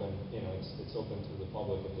it's an open, it's open to the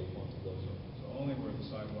public if they want to go there. so only where the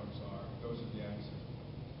sidewalks are, those are the access.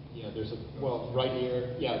 Yeah, there's right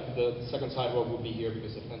here, the second sidewalk would be here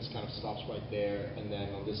because the fence kind of stops right there, and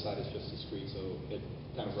then on this side is just the street, so it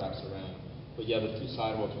kind of wraps around. But yeah, the 2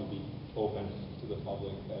 sidewalks will be open to the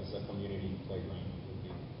public as a community playground would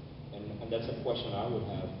be. And that's a question I would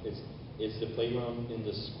have, is the playground in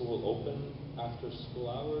the school open after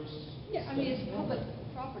school hours? Yeah, I mean, it's public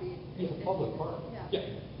property. It's a public park. Yeah.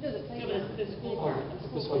 No, the playground. the school park.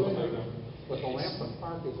 The school playground. But the Lampron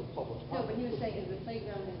Park is a public No, park. but he was saying, is the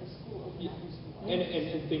playground in the school open Yeah. after school? And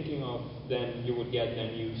thinking of then you would get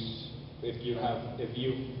then use if you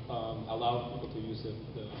allow people to use the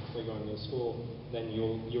playground in the school, then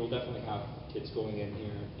you'll definitely have kids going in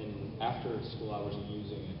here and after school hours and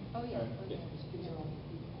using it. Oh, yeah. Right? Okay. Yeah.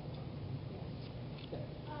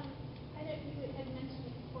 I know you had mentioned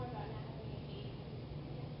it before about not having a gate.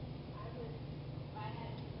 If I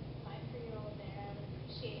had my 3-year-old there, I would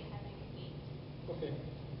appreciate having a gate. Okay.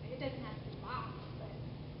 It doesn't have to be locked, but.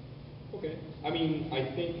 Okay. I mean, I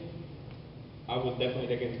think I would definitely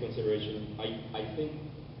take into consideration. I think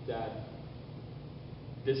that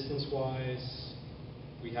distance-wise,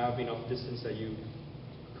 we have enough distance that you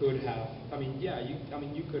could have. I mean, yeah,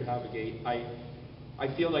 you could have a gate. I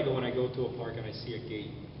feel like when I go to a park and I see a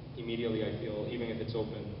gate, immediately I feel, even if it's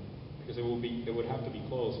open, because it would have to be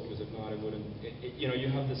closed, because if not, it wouldn't. You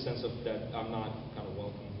have the sense of that I'm not kind of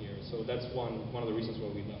welcome here. So that's one of the reasons why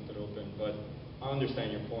we left it open. But I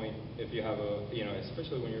understand your point. If you have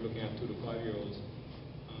especially when you're looking at 2 to 5-year-olds,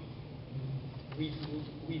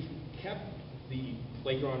 we've kept the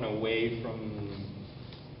playground away from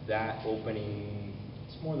that opening.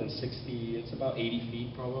 It's more than 60. It's about 80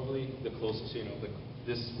 feet probably. The closest,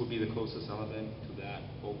 this would be the closest element to that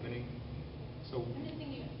opening. So. I'm just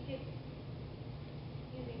thinking of kids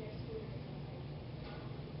using their scooters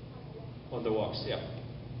On the walks, yeah.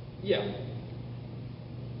 Yeah.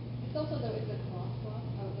 It's also though, it's a crosswalk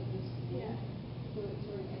out of the school. Yeah. So it's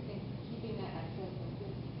sort of, I think, keeping that access open.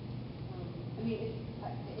 I mean,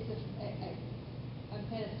 I'm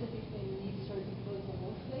kind of still between the need to sort of close the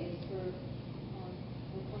whole space for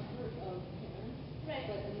the comfort of parents. Right.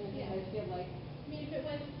 But on the other hand, Yeah. I feel like. I mean, if it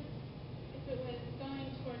was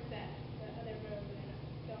going towards the other road, and I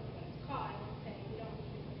don't know what it's called, I would say we don't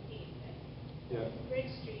need to put a gate, but Yeah.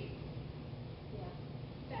 Bridge Street, Yeah.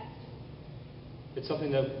 that's, It's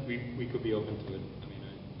something that we could be open to it. I mean,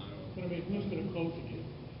 I don't. But I mean, who's gonna close the gate?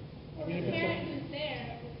 I well, mean, the if it's parent a- who's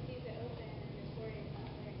there who sees it open and is worried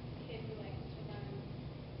about their kid who likes to run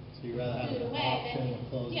So you'd rather have through an the way, option then, to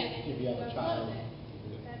close yeah, it then if you you have a go child. close it.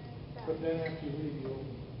 That's, But then after you leave, you'll,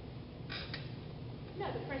 no,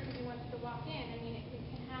 the person who wants to walk in, I mean, it can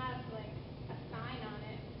have like a sign on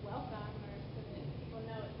it, welcome, or so that people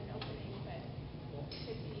know it's an opening, but it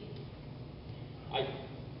could be.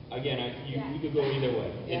 We could go either way.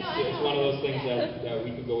 Yeah. It's No, I one of know. those things Yeah. that we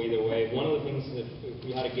could go either way. One of the things, if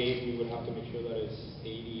we had a gate, we would have to make sure that it's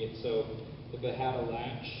 80. So if it had a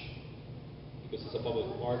latch, because it's a public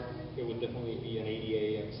park, it would definitely be an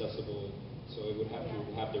ADA accessible. So it would have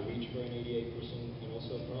to have the reach for an ADA person, and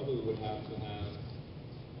also probably would have to have,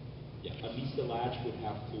 at least the latch would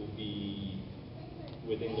have to be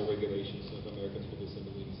within the regulations of Americans with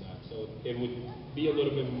Disabilities Act. So it would be a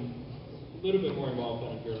little bit little bit more involved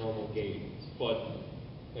than your normal game. But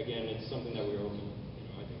again, it's something that we're open. You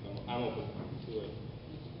know, I think I'm open to it.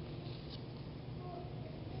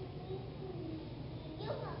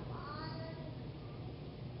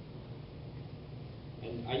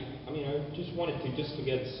 And I mean, I just wanted to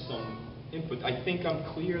get some input. I think I'm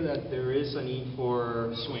clear that there is a need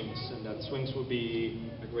for swings, and that swings would be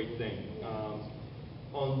a great thing.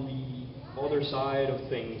 On the other side of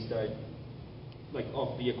things, that like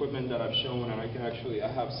of the equipment that I've shown, and I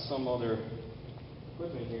have some other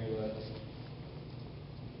equipment here that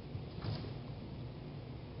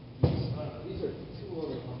these are two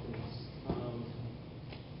other companies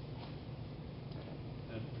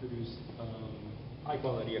that produce high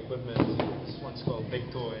quality equipment. This one's called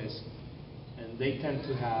Big Toys, and they tend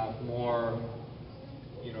to have more,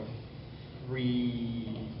 you know,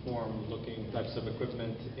 free form looking types of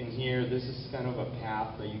equipment. In here, this is kind of a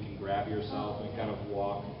path that you can grab yourself and kind of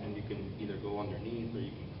walk, and you can either go underneath or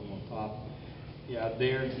you can come on top. Yeah,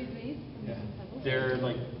 they're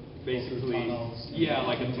like basically tunnels. yeah,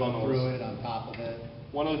 like a tunnel. Through it, on top of it.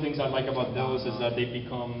 One of the things I like about those is that they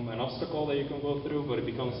become an obstacle that you can go through, but it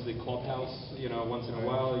becomes the clubhouse. You know, once in a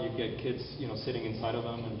while you get kids, you know, sitting inside of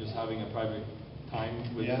them and just having a private time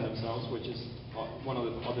with themselves, which is one of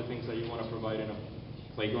the other things that you want to provide in a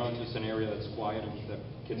playground, just an area that's quiet and that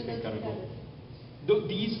kids can kind of go.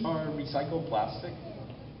 These are recycled plastic.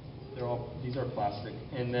 These are plastic,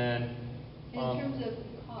 and then In terms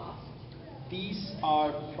of cost, these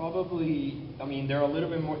are probably, I mean, they're a little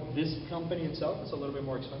bit more, this company itself is a little bit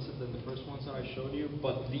more expensive than the first ones that I showed you,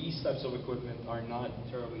 but these types of equipment are not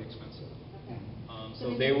terribly expensive. okay.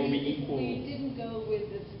 So they will be equal. We didn't go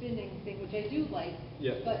with the spinning thing, which I do like,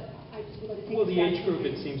 Yeah. but I just would like to take Well, the back age group,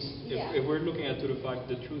 to- it seems, Yeah. if we're looking at 2 to 5,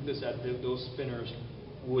 the truth is that those spinners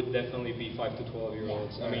would definitely be 5 to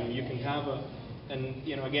 12-year-olds. Yeah. I mean, you can have and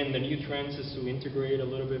you know, again, the new trends is to integrate a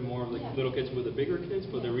little bit more of the little kids with the bigger kids,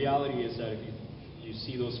 but the reality is that if you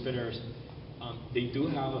see those spinners, they do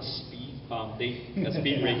have a speed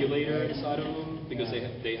regulator inside of them, because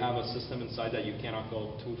they have a system inside that you cannot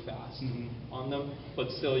go too fast on them.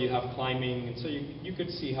 But still, you have climbing, and so you could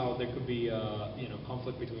see how there could be you know,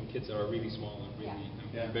 conflict between kids that are really small and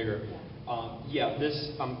really bigger.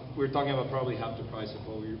 This we're talking about probably half the price of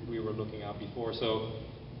what we were looking at before. So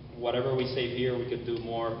whatever we save here, we could do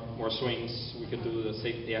more swings. We could do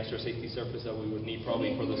the extra safety surface that we would need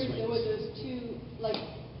probably for the swings. Go with those two, like,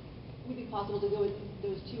 would it be possible to go with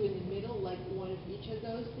those two in the middle, like one of each of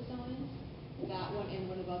those designs? That one and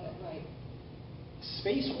one above it, right?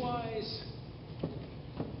 Space-wise,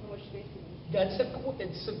 How much space do we need?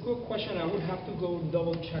 it's a good question. I would have to go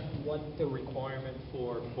double check what the requirement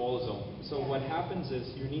for fall zone. So what happens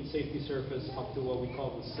is you need safety surface up to what we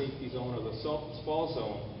call the safety zone or the fall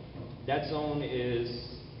zone. That zone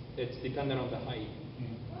it's dependent on the height.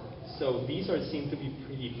 So these seem to be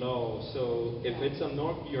pretty low. So if it's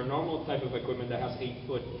your normal type of equipment that has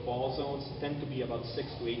 8-foot fall zones, tend to be about 6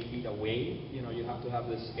 to 8 feet away. You know, you have to have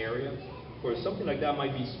this area. Where something like that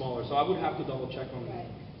might be smaller. So I would have to double check on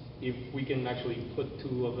if we can actually put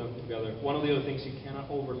two of them together. One of the other things, you cannot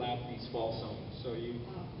overlap these fall zones.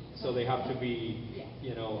 So they have to be,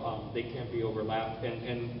 you know, they can't be overlapped.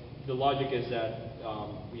 And the logic is that,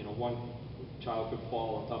 you know, one child could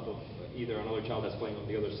fall on top of either another child that's playing on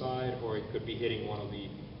the other side, or it could be hitting one of the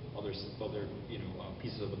other you know,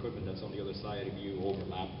 pieces of equipment that's on the other side if you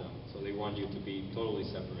overlap them. So they want you to be totally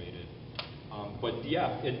separated. But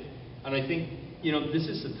yeah, and I think, you know, this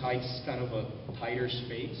is kind of a tighter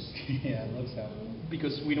space. Yeah, it looks that way.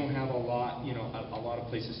 Because we don't have a lot, you know, a lot of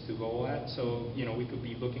places to go at. So, you know, we could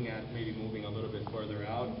be looking at maybe moving a little bit further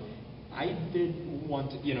out. I did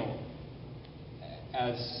want to, you know,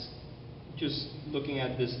 as just looking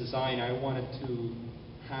at this design, I wanted to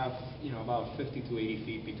have, you know, about 50 to 80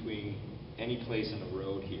 feet between any place in the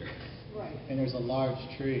road here. Right. And there's a large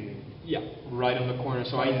tree. Yeah, right on the corner.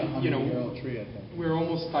 So Probably you know, 100-year-old tree, I think. we're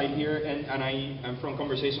almost tight here, and I'm from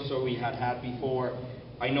conversations that we had before.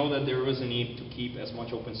 I know that there was a need to keep as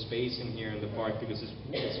much open space in here in the park, because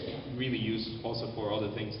it's really used also for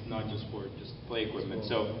other things, not just for just play equipment.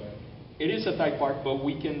 So it is a tight park, but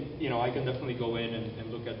we can, you know, I can definitely go in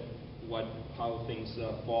and look at how things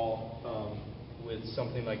fall with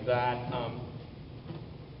something like that.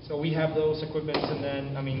 So we have those equipments, and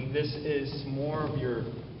then, I mean, this is more of your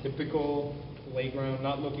typical playground,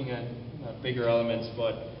 not looking at bigger elements,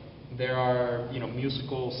 but there are, you know,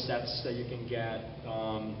 musical sets that you can get,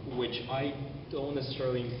 which I don't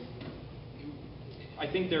necessarily,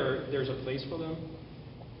 I think there's a place for them,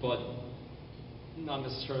 but not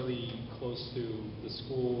necessarily close to the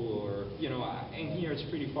school, or and here it's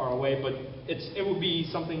pretty far away. But it would be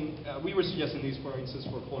something we were suggesting these, for instance,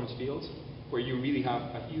 for Florence Fields, where you really have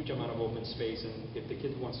a huge amount of open space, and if the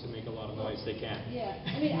kid wants to make a lot of noise, they can. Yeah,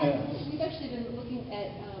 I mean, we've actually been looking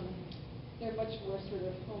at, they're much more sort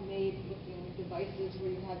of homemade looking devices where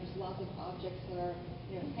you have just lots of objects that are,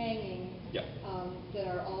 hanging, Yeah. that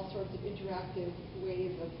are all sorts of interactive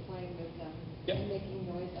ways of playing with them Yeah. and making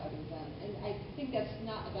noise out of them. And I think that's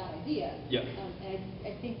not a bad idea. Yeah. And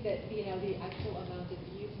I think that, the actual amount of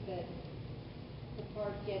use that the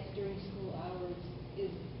park gets during school hours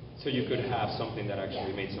is. So you could have something that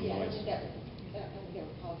actually made some noise. I think that would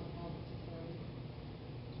cause a problem necessarily.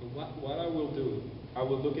 So what I will do, I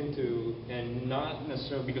will look into, and not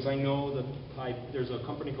necessarily, because I know the type, there's a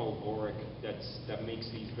company called Oric that makes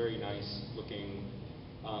these very nice looking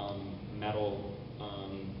metal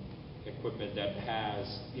equipment that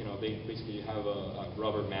has, they basically have a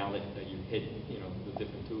rubber mallet that you hit, the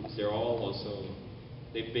different tubes.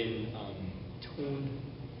 They've been tuned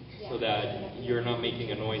so that you're not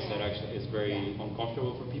making a noise that actually is very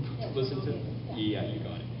uncomfortable for people to listen to. Yeah, you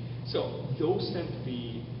got it. So those tend to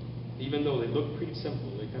be, even though they look pretty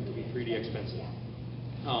simple, they tend to be pretty expensive.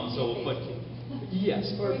 But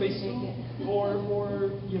yes, or basically, or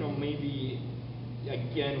maybe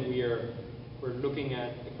again we're looking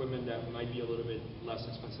at equipment that might be a little bit less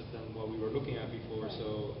expensive than what we were looking at before.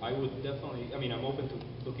 So I would definitely, I'm open to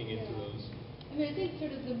looking into those. I think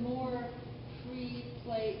sort of the more free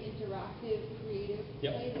play, interactive, creative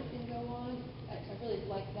play that can go on. I really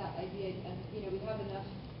like that idea, and we have enough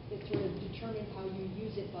that sort of determine how you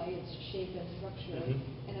use it by its shape and structure.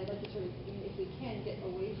 And I'd like to sort of, if we can, get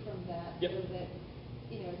away from that, so that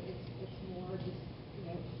it's more just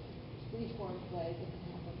free form play that can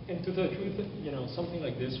happen. And to tell the truth, something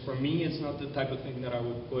like this for me, it's not the type of thing that I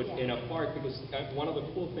would put in a park, because one of the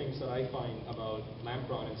cool things that I find about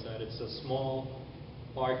Lampron is that it's a small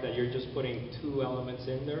park that you're just putting two elements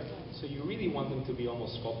in there. So you really want them to be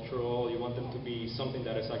almost sculptural. You want them to be something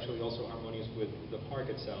that is actually also harmonious with the park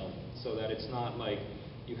itself, so that it's not like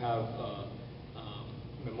you have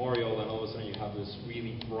Memorial and all of a sudden you have this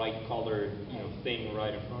really bright colored thing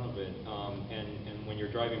right in front of it. And when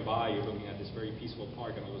you're driving by, you're looking at this very peaceful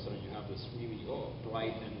park, and all of a sudden you have this really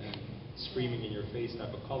bright and screaming in your face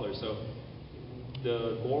type of color. So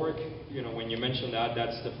the Oric, when you mention that,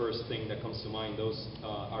 that's the first thing that comes to mind. Those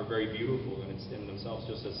are very beautiful, and it's in themselves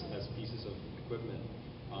just as pieces of equipment.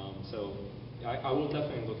 So I will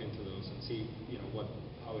definitely look into those and see,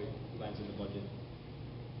 how it lands in the budget.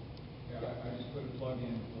 Yeah, I just put a plug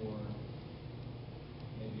in for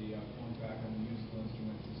maybe pulling back on musical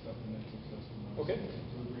instruments and stuff that makes accessible noise. Okay.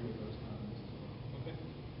 To agree with those comments as well. Okay.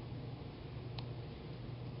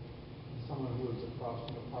 Someone who lives across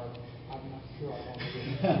from the park, I'm not sure I want to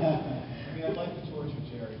live. I'd like the Georgia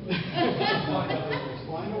Jerry, but find other ways.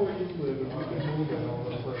 Well, I know where you live, and we can move it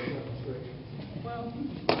over for a demonstration. Well,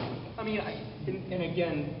 and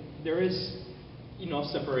again, there is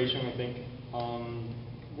enough separation, I think,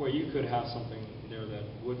 where you could have something there that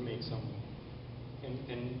would make some,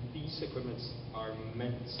 and these equipments are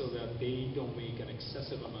meant so that they don't make an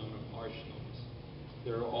excessive amount of harsh noise.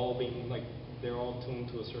 They're all tuned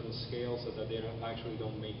to a certain scale so that they actually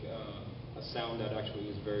don't make a sound that actually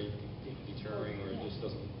is very deterring, or just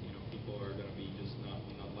doesn't, people are going to be just not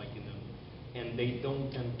liking them. And they don't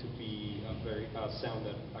tend to be a sound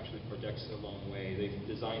that actually projects a long way. They've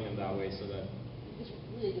designed them that way so that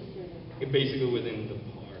it basically within the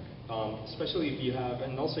park. Especially if you have,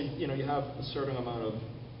 and also you have a certain amount of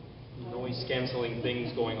noise canceling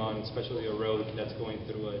things going on, especially a road that's going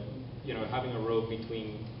through it. Having a road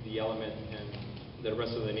between the element and the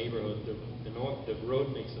rest of the neighborhood, the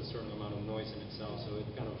road makes a certain amount of noise in itself, so it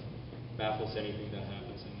kind of baffles anything that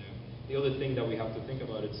happens in there. The other thing that we have to think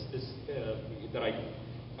about is this, that I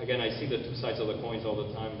see the two sides of the coins all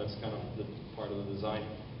the time. That's kind of the part of the design.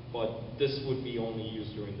 But this would be only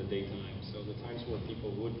used during the daytime. So the times where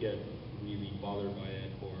people would get really bothered by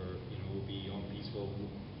it, or would be unpeaceful,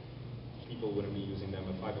 people wouldn't be using them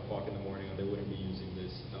at 5 o'clock in the morning, or they wouldn't be using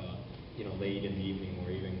this, late in the evening,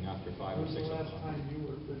 or even after 5 or 6 o'clock. When was the last time you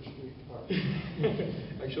were at Bridge Street Park?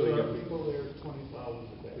 Actually, there are people there 20 hours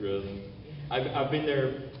a day. Really? I've been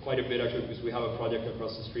there quite a bit actually, because we have a project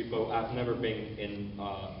across the street, but I've never been in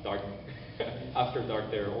dark after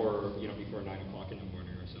dark there, or before 9 o'clock in the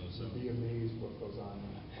morning or so. So you'd be amazed what goes on in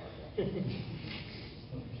that park.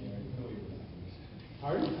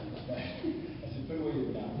 Pardon? I said, put away your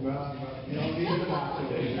binoculars. Well, you don't need binoculars.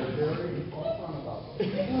 They're very upfront about it.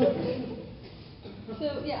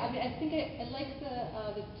 So, yeah, I mean, I think I like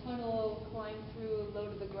the tunnel climb through,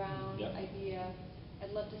 low to the ground Yeah. idea. I'd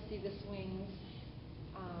love to see the swings.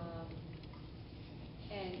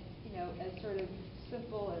 And, you know, as sort of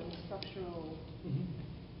simple and structural. Mhm.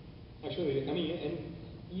 Actually, I mean, and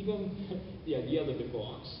even the idea of the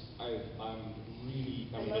blocks, I'm really,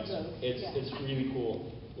 I I mean, love those, yeah. it's really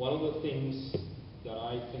cool. One of the things that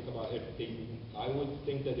I think about, I would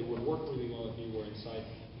think that it would work really well if you were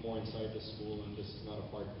more inside the school and this is not a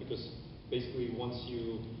park, because basically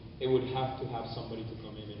it would have to have somebody to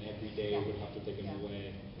come in and every day Yeah. would have to take them Yeah.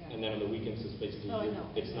 away. Yeah. And then on the weekends it's basically, Oh, I know.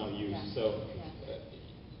 it's not used. Yeah. So, Yeah.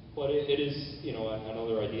 but it is, you know,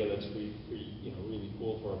 another idea that's really, you know, really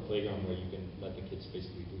cool for a playground where you can let the kids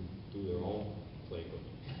basically do their own play equipment.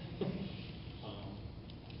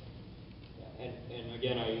 And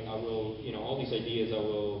again, I will, you know, all these ideas, I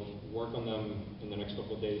will work on them in the next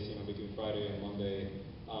couple of days, you know, between Friday and Monday.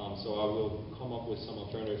 So I will come up with some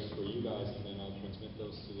alternatives for you guys, and then I'll transmit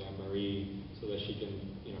those to Anne-Marie so that she can,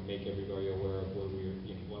 you know, make everybody aware of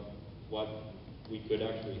what what we could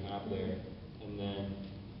actually have there. And then,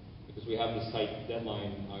 because we have this tight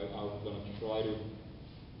deadline, I'm going to try to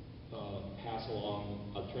pass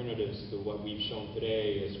along alternatives to what we've shown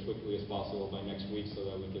today as quickly as possible by next week, so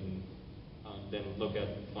that we can then look at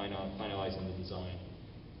finalizing the design.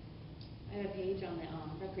 I have a page on the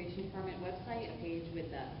Recreation Department website, a page with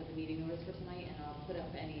the meeting notice for tonight, and I'll put up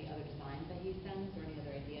any other designs that he sends or any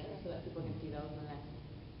other ideas so that people can see those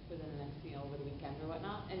within the next, you know, over the weekend or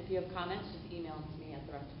whatnot. And if you have comments, just email them to me at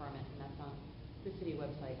the Rec Department, and that's on the city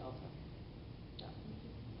website also. So,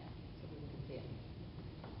 yeah, so people can see it.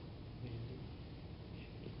 Anything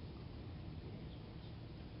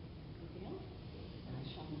else?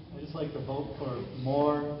 I just like to vote for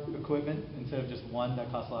more equipment instead of just one that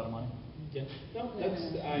costs a lot of money. Yeah, no, that's,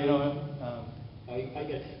 You know, I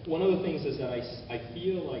get it. One of the things is that I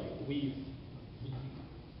feel like we've,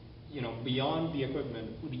 you know, beyond the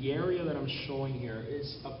equipment, the area that I'm showing here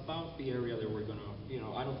is about the area that we're gonna, you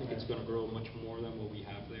know, I don't think it's gonna grow much more than what we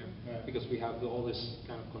have there. Right. Because we have all this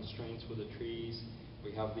kind of constraints with the trees,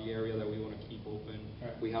 we have the area that we wanna keep open,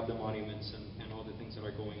 Right. we have the monuments and all the things that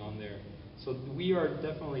are going on there. So we are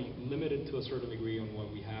definitely limited to a certain degree on what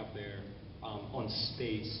we have there. On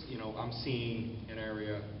space, you know, I'm seeing an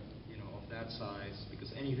area, you know, of that size,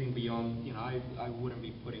 because anything beyond, you know, I wouldn't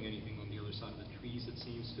be putting anything on the other side of the trees, it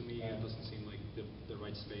seems to me. Right. It doesn't seem like the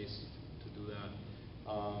right space to do that.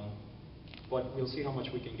 But we'll see how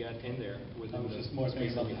much we can get in there I within was the just more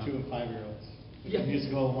space thinking that about we the have. 2 and 5-year-olds. Yeah.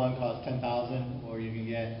 Musical one costs $10,000, or you can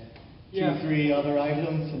get Yeah. 2, 3 other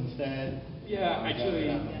items instead. Yeah, actually,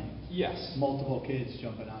 Having yes. multiple kids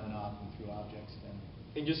jumping on and off and through objects.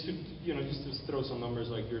 And just to, you know, just to throw some numbers,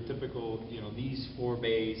 like your typical, you know, these 4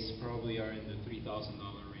 bays probably are in the $3,000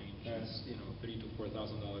 range. Right. It's, you know, $3,000 to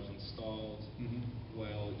 $4,000 installed. Mm-hmm.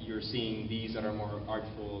 Well, you're seeing these that are more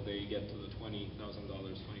artful, they get to the $20,000,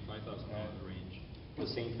 $25,000 Right. range. The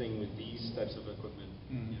same thing with these types of equipment.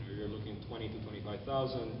 Mm-hmm. You know, you're looking 20 to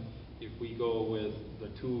 25,000. If we go with the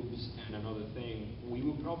tubes and another thing, we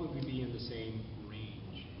will probably be in the same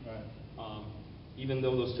range. Right. Even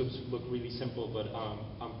though those tubes look really simple, but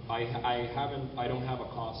I don't have a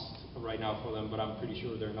cost right now for them, but I'm pretty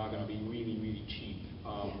sure they're not going to be really, really cheap.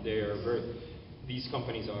 These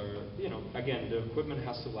companies are, you know, again, the equipment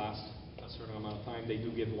has to last a certain amount of time. They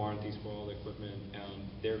do give warranties for all the equipment, and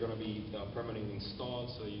they're going to be permanently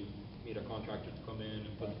installed, so you need a contractor to come in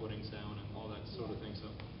and put footings down and all that sort of thing. So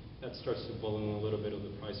that starts to balloon a little bit of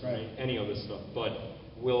the price of any of this stuff. But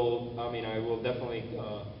I will definitely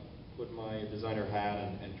put my designer hat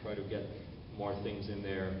and try to get more things in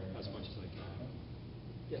there as much as I can.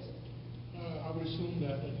 Yes? I would assume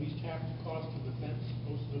that at least half the cost of the fence,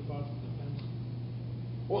 most of the cost of the fence.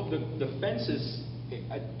 Well, the fence is,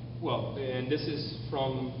 well, and this is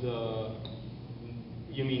from the,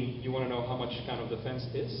 you mean, you want to know how much kind of the fence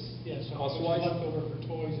is? Yes, so cost-wise? left over for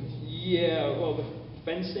toys and. Yeah, well, the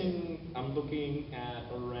fencing, I'm looking at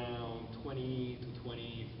around $20,000 to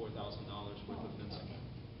 $24,000 worth of fencing.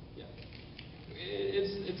 Yeah,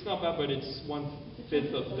 it's not bad, but it's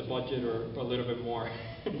 1/5 of the budget or a little bit more.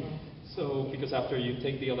 So because after you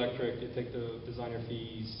take the electric, you take the designer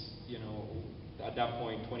fees, you know, at that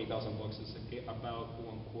point $20,000 is about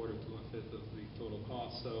 1/4 to 1/5 of the total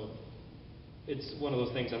cost. So it's one of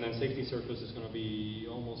those things, and then safety surface is going to be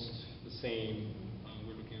almost the same.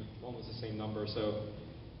 We're looking at almost the same number, so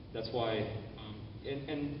that's why.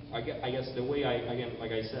 And I guess the way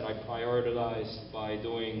like I said, I prioritized by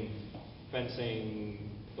doing fencing,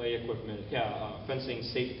 play equipment, fencing,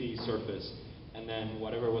 safety, surface, and then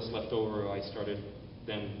whatever was left over, I started.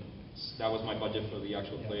 Then that was my budget for the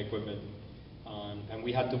actual play equipment. And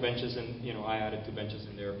we had 2 benches, and I added 2 benches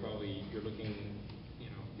in there. Probably you're looking,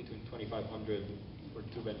 between 2,500 for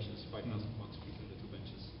 2 benches, $5,000 between the 2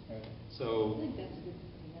 benches. Right. I So think that's a good,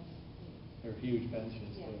 I mean, that's, They're huge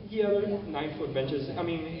benches. Yeah. too. yeah, they're 9-foot benches. I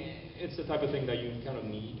mean, it's the type of thing that you kind of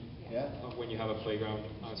need. Yeah. When you have a playground,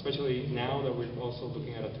 especially now that we're also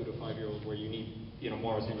looking at a 2 to 5 year old where you need,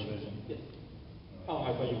 more supervision. Yeah. Oh,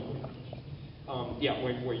 I thought you. Yeah,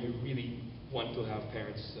 where you really want to have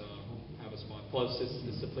parents have a spot. Plus,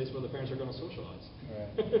 it's a place where the parents are going to socialize. Right.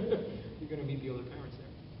 You're going to meet the other parents there.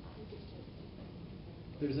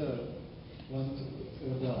 There's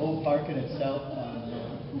the whole park in itself,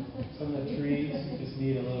 some of the trees just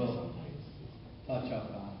need a little touch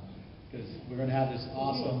up on, because we're going to have this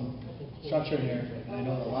awesome structure in here, and I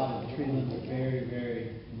know a lot of the tree limbs are very,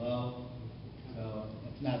 very low, so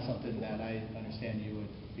it's not something that I understand you would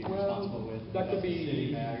be responsible with. That could as a be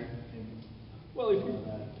city matter. Well, if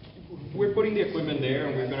we're putting the equipment there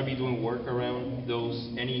and we're going to be doing work around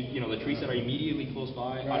those, the trees that are immediately close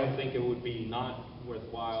by, I don't think it would be not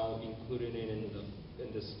worthwhile including it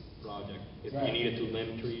in this project if you needed to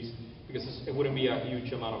limb trees, because it wouldn't be a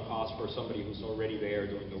huge amount of cost for somebody who's already there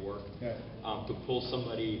doing the work. To pull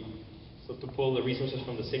somebody, so to pull the resources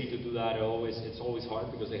from the city to do that, it's always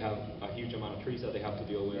hard because they have a huge amount of trees that they have to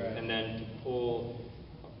deal with, and then to pull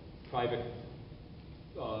a private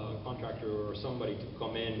contractor or somebody to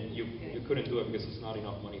come in, you couldn't do it because it's not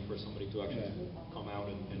enough money for somebody to actually come out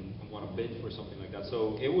and want to bid for something like that.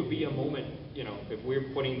 So it would be a moment, if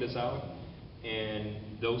we're putting this out and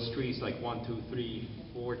those trees, like 1, 2, 3,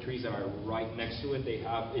 4 trees that are right next to it, they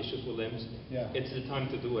have issues with limbs. It's the time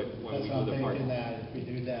to do it when we do the park. That's what I'm thinking, that if we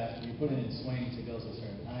do that, you put it in swings, it goes a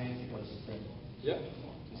certain height, it goes a certain. Yeah.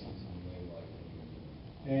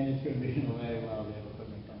 And it's going to be in a way while we have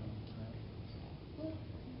equipment coming.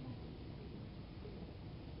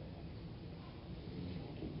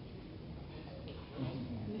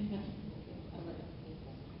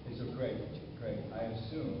 Hey, so Craig, I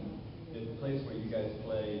assume that the place where you guys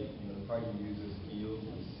play, the park you use as fields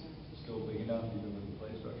is still big enough even with the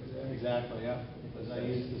play structure there? Exactly, yeah. Because I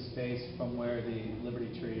use the space from where the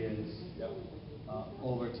Liberty Tree is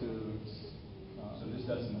over to. So this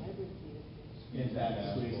doesn't In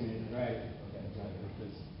fact, squeeze me in, right. Okay, exactly.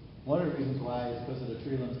 Because one of the reasons why is because of the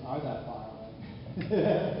tree limbs are that far away.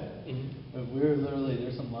 But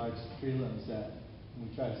there's some large tree limbs that we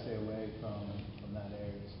try to stay away from that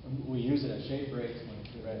area. We use it as shade breaks when it's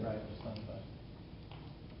really bright or something,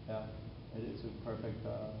 but it's a perfect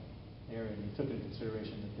area. And you took into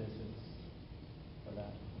consideration the distance for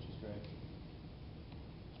that, which is great.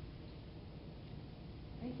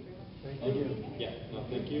 thank you very much. Thank you. Yeah, no,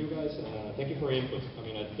 thank you guys, thank you for your input. I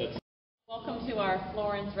mean, that's. Welcome to our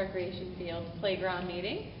Florence Recreation Field Playground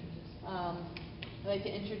meeting. I'd like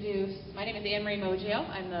to introduce, my name is Anne-Marie Moggio.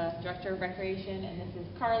 I'm the Director of Recreation, and this is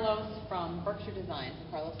Carlos from Berkshire Design.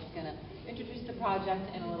 So Carlos is going to introduce the project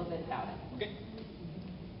and a little bit about it. Okay.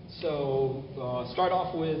 So, start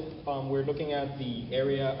off with, we're looking at the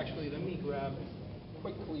area. Actually, let me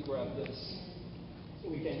quickly grab this so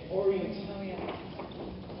we can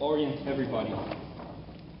orient everybody.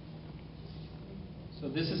 So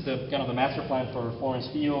this is the kind of the master plan for Florence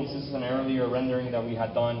Fields. This is an earlier rendering that we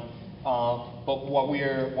had done. But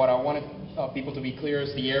what I wanted people to be clear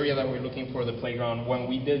is the area that we're looking for the playground. When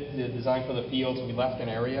we did the design for the fields, we left an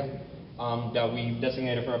area that we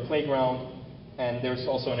designated for a playground, and there's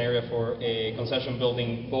also an area for a concession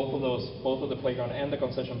building. Both of the playground and the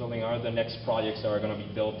concession building are the next projects that are going to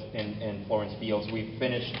be built in Florence Fields. We've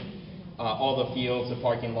finished all the fields, the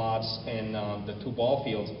parking lots, and the 2 ball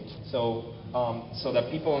fields. So that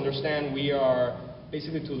people understand, we are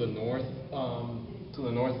basically to the north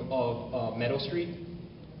of Meadow Street,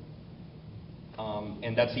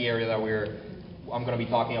 and that's the area that I'm going to be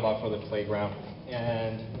talking about for the playground.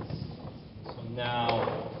 And so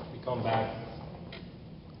now we come back.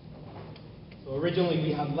 So originally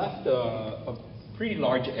we had left a pretty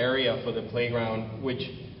large area for the playground, which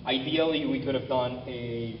ideally we could have done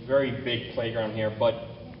a very big playground here, but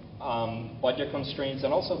budget constraints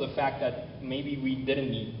and also the fact that maybe we didn't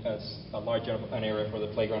need as a large an area for the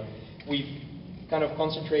playground. We've kind of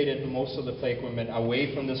concentrated most of the play equipment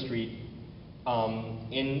away from the street,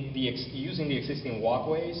 using the existing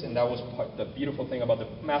walkways, and that was the beautiful thing about the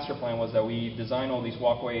master plan was that we designed all these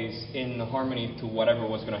walkways in harmony to whatever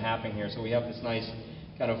was going to happen here. So we have this nice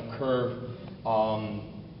kind of curve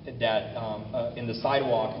in the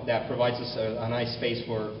sidewalk that provides us a nice space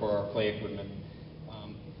for our play equipment.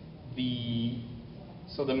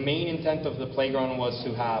 So the main intent of the playground was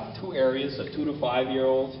to have 2 areas, a 2 to 5 year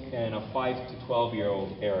old and a 5 to 12 year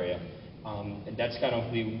old area. And that's kind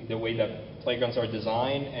of the way that playgrounds are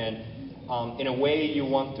designed. And in a way, you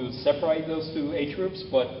want to separate those two age groups,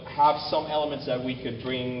 but have some elements that we could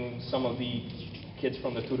bring some of the kids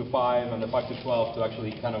from the 2 to 5 and the 5 to 12 to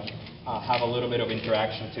actually kind of have a little bit of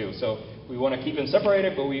interaction too. So we want to keep them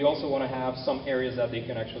separated, but we also want to have some areas that they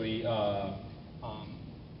can actually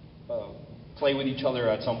play with each other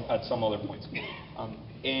at some other points.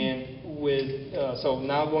 And with so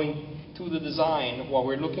now going to the design, what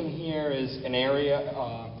we're looking here is an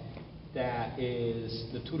area that is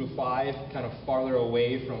the 2 to 5, kind of farther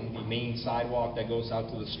away from the main sidewalk that goes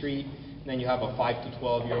out to the street. Then you have a 5 to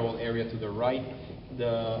 12-year-old area to the right.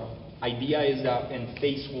 The idea is that in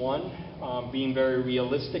phase 1, being very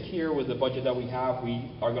realistic here with the budget that we have,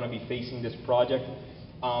 we are going to be facing this project.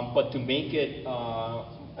 But to make it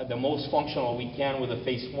the most functional we can with the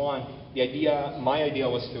phase 1, my idea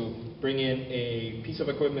was to bring in a piece of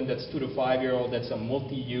equipment that's 2 to 5-year-old, that's a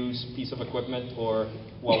multi-use piece of equipment, or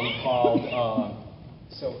what we call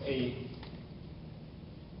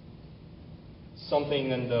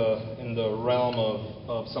something in the realm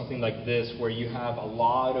of something like this, where you have a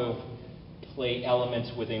lot of play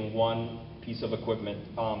elements within one piece of equipment.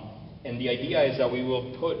 And the idea is that we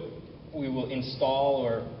will install,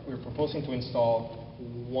 or we're proposing to install,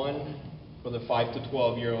 one for the 5 to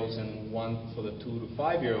 12-year-olds and one for the 2 to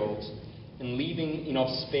 5-year-olds, and leaving enough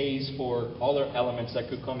space for other elements that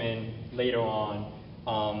could come in later on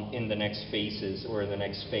in the next phases or in the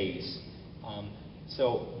next phase.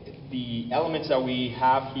 So the elements that we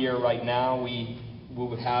have here right now, we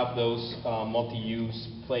would have those multi-use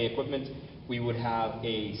play equipment. We would have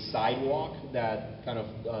a sidewalk that kind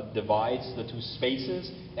of divides the two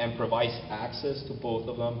spaces and provides access to both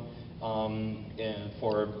of them. And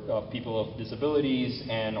for people of disabilities,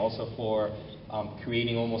 and also for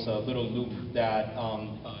creating almost a little loop that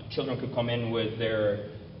children could come in with their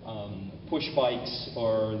push bikes,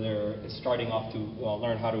 or they're starting off to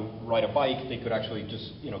learn how to ride a bike. They could actually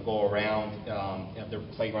just go around at their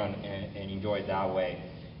playground and enjoy it that way.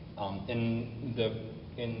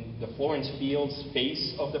 In the Florence Fields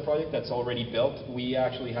phase of the project that's already built, we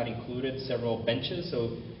actually had included several benches,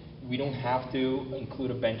 so we don't have to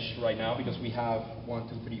include a bench right now, because we have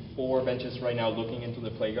 4 benches right now looking into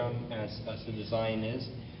the playground as the design is.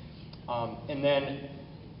 And then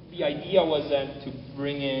the idea was that to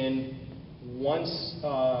bring in, once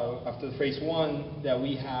after the phase 1, that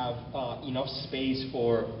we have enough space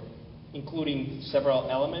for including several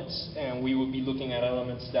elements, and we would be looking at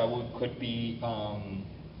elements that could be,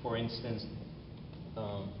 for instance,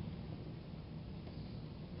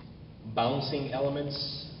 bouncing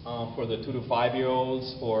elements for the 2 to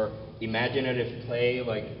 5-year-olds, or imaginative play,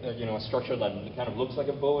 like a structure that kind of looks like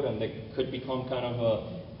a boat, and that could become kind of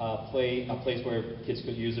a place where kids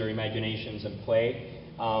could use their imaginations and play.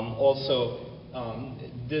 Also,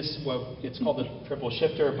 it's called a triple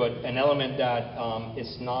shifter, but an element that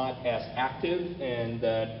is not as active, and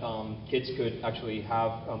that kids could actually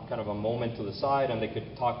have kind of a moment to the side, and they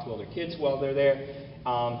could talk to other kids while they're there.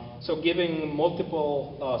 So giving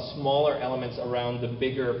multiple smaller elements around the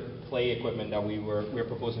bigger play equipment that we're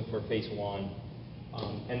proposing for phase 1.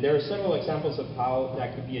 And there are several examples of how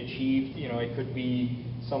that could be achieved. It could be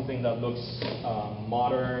something that looks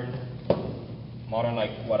modern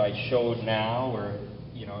like what I showed now, where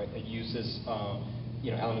it uses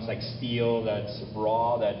elements like steel that's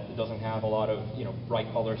raw, that doesn't have a lot of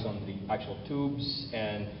bright colors on the actual tubes.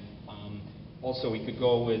 And also we could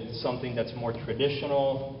go with something that's more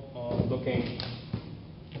traditional looking,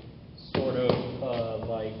 sort of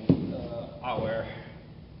like our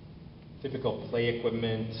typical play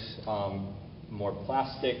equipment, more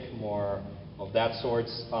plastic, more of that sort.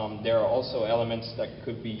 There are also elements that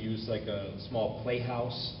could be used like a small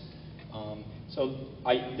playhouse. So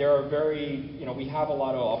there are we have a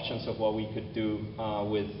lot of options of what we could do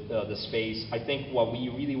with the space. I think what we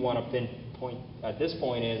really want to pinpoint at this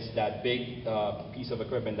point is that big piece of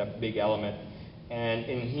equipment, that big element. And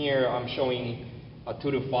in here I'm showing a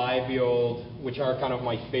 2 to 5-year-old, which are kind of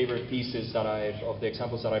my favorite pieces of the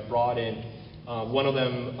examples that I brought in. One of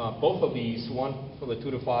them, both of these, one for the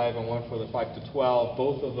 2 to 5 and one for the 5 to 12,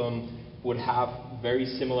 both of them would have very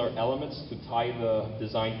similar elements to tie the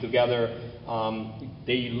design together.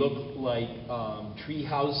 They look like tree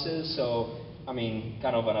houses, so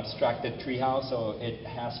kind of an abstracted tree house. So it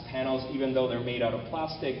has panels, even though they're made out of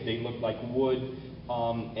plastic, they look like wood,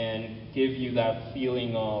 and give you that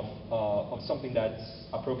feeling of something that's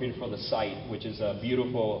appropriate for the site, which is a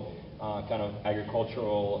beautiful kind of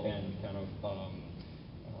agricultural and kind of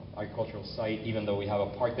agricultural site, even though we have a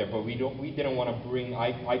park there. But we didn't want to bring,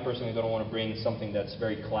 I personally don't want to bring something that's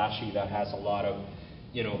very clashy, that has a lot of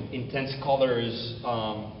intense colors,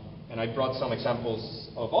 and I brought some examples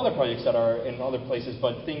of other projects that are in other places,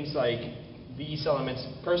 but things like these elements,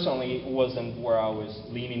 personally, wasn't where I was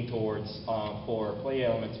leaning towards for play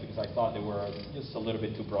elements, because I thought they were just a little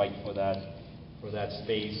bit too bright for that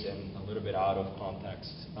space and a little bit out of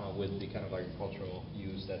context with the kind of agricultural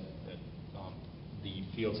use that the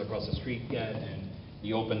fields across the street get and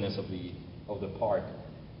the openness of the park.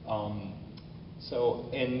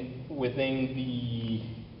 And within the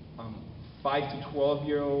 5 to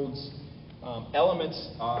 12-year-olds elements,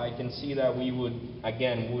 I can see that we would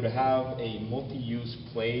have a multi-use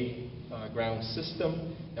playground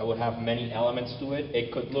system that would have many elements to it.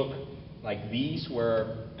 It could look like these,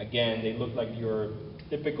 where again they look like your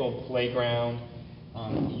typical playground.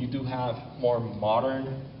 You do have more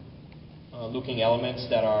modern looking elements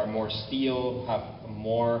that are more steel, have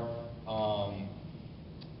more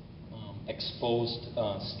exposed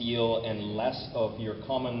steel, and less of your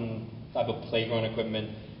common type of playground equipment.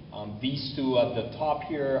 These two at the top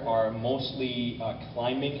here are mostly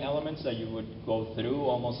climbing elements that you would go through,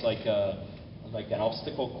 almost like an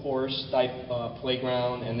obstacle course type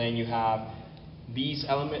playground. And then you have these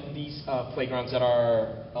playgrounds that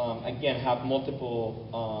are again have multiple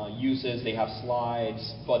uses. They have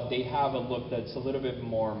slides, but they have a look that's a little bit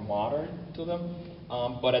more modern to them.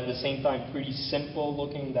 But at the same time, pretty simple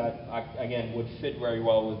looking, that again would fit very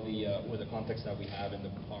well with the context that we have in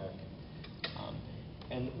the park.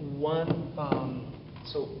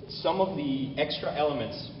 So some of the extra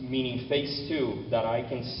elements, meaning phase 2, that I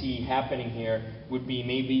can see happening here would be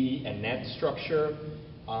maybe a net structure.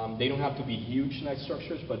 They don't have to be huge net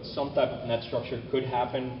structures, but some type of net structure could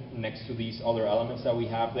happen next to these other elements that we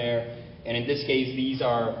have there. And in this case, these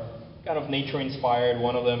are kind of nature inspired.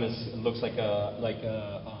 One of them looks like a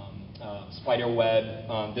spider web.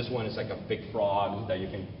 This one is like a big frog that you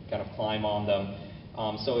can kind of climb on them.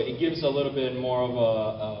 So it gives a little bit more of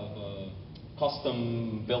a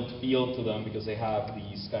custom built feel to them, because they have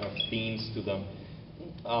these kind of themes to them.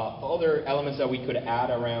 Other elements that we could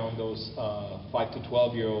add around those 5 to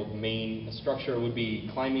 12-year-old main structure would be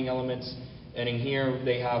climbing elements. And in here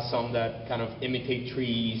they have some that kind of imitate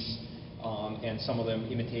trees, and some of them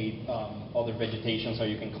imitate other vegetation, so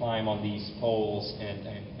you can climb on these poles and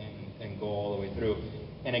go all the way through.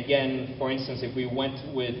 And again, for instance, if we went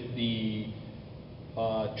with the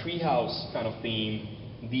treehouse kind of theme,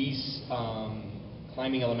 these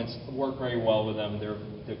climbing elements work very well with them.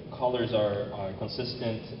 The colors are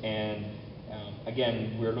consistent, and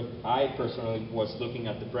again, I personally was looking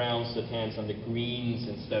at the browns, the tans, and the greens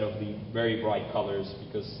instead of the very bright colors,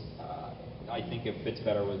 because I think it fits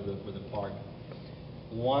better with the park.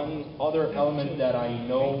 One other element that I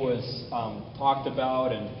know was talked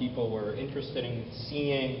about and people were interested in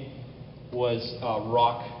seeing was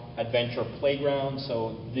rock adventure playground.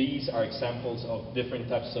 So these are examples of different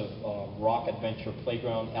types of rock adventure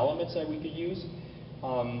playground elements that we could use.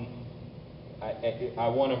 I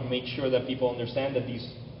want to make sure that people understand that these,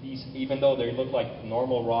 even though they look like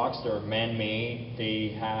normal rocks, they're man-made. They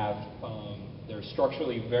have they're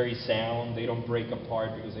structurally very sound. They don't break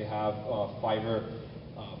apart because they have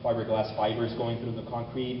fiberglass fibers going through the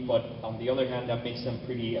concrete. But on the other hand, that makes them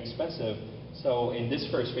pretty expensive. So in this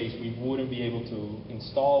first phase, we wouldn't be able to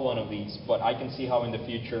install one of these. But I can see how in the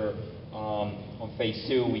future, on phase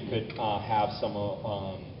 2, we could have some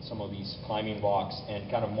of these climbing rocks and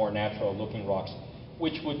kind of more natural-looking rocks,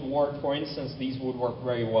 which would work. For instance, these would work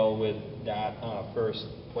very well with that first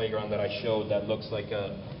playground that I showed. That looks like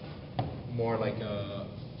more like a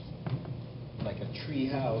tree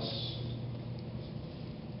house.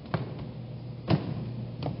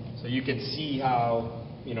 So you can see how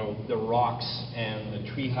the rocks and the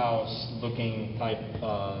tree house looking type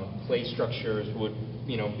play structures would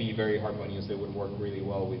be very harmonious. They would work really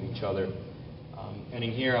well with each other. And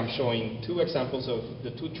in here I'm showing 2 examples of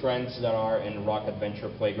the 2 trends that are in rock adventure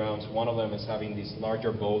playgrounds. One of them is having these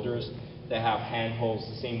larger boulders that have handholds,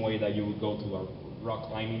 the same way that you would go to a rock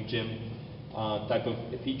climbing gym type of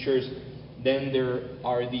features. Then there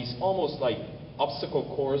are these almost like obstacle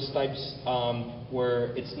course types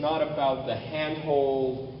where it's not about the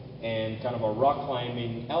handhold and kind of a rock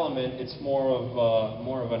climbing element. It's more of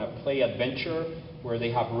a play adventure where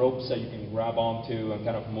they have ropes that you can grab onto and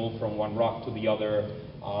kind of move from one rock to the other,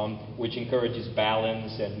 which encourages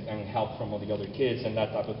balance and help from all the other kids and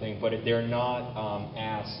that type of thing. But they're not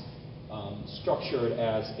as structured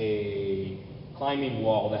as a climbing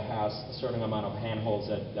wall that has a certain amount of handholds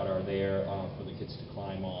that are there for the kids to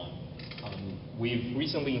climb on. We've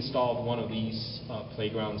recently installed one of these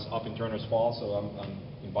playgrounds up in Turner's Falls, so I'm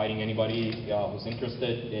inviting anybody who's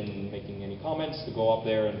interested in making any comments to go up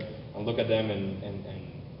there and look at them and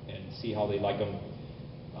see how they like them.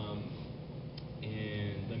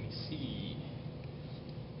 And let me see.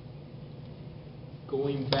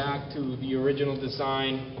 Going back to the original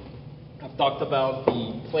design, I've talked about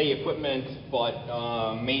the play equipment, but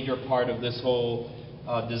a major part of this whole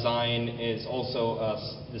design is also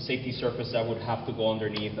the safety surface that would have to go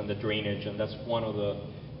underneath and the drainage, and that's one of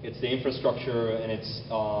it's the infrastructure, and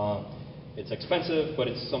it's expensive, but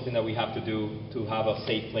it's something that we have to do to have a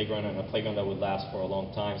safe playground and a playground that would last for a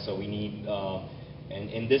long time. So we need, and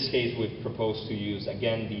in this case, we've proposed to use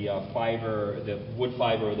again the fiber, the wood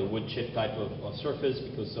fiber, the wood chip type of surface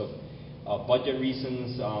because of budget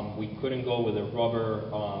reasons. We couldn't go with a rubber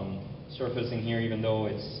surface in here, even though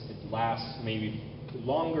it lasts maybe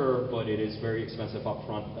longer, but it is very expensive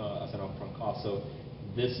upfront as an upfront cost. So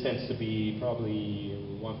this tends to be probably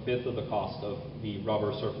 1/5 of the cost of the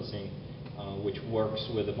rubber surfacing, which works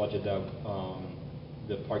with the budget that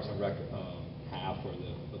the Parks and Rec have for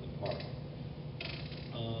the park.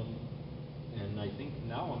 And I think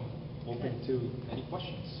now I'm open to any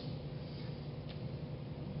questions.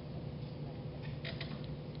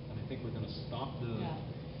 And I think we're going to stop the... Yeah.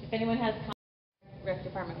 If anyone has comments, the Rec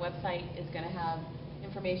Department website is going to have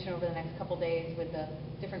information over the next couple days with the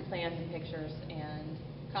different plans and pictures, and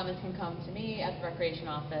comments can come to me at the Recreation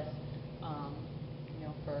office, you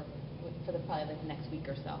know, for probably like the next week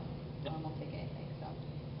or so. I'll take anything. So,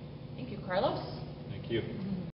 thank you, Carlos. Thank you.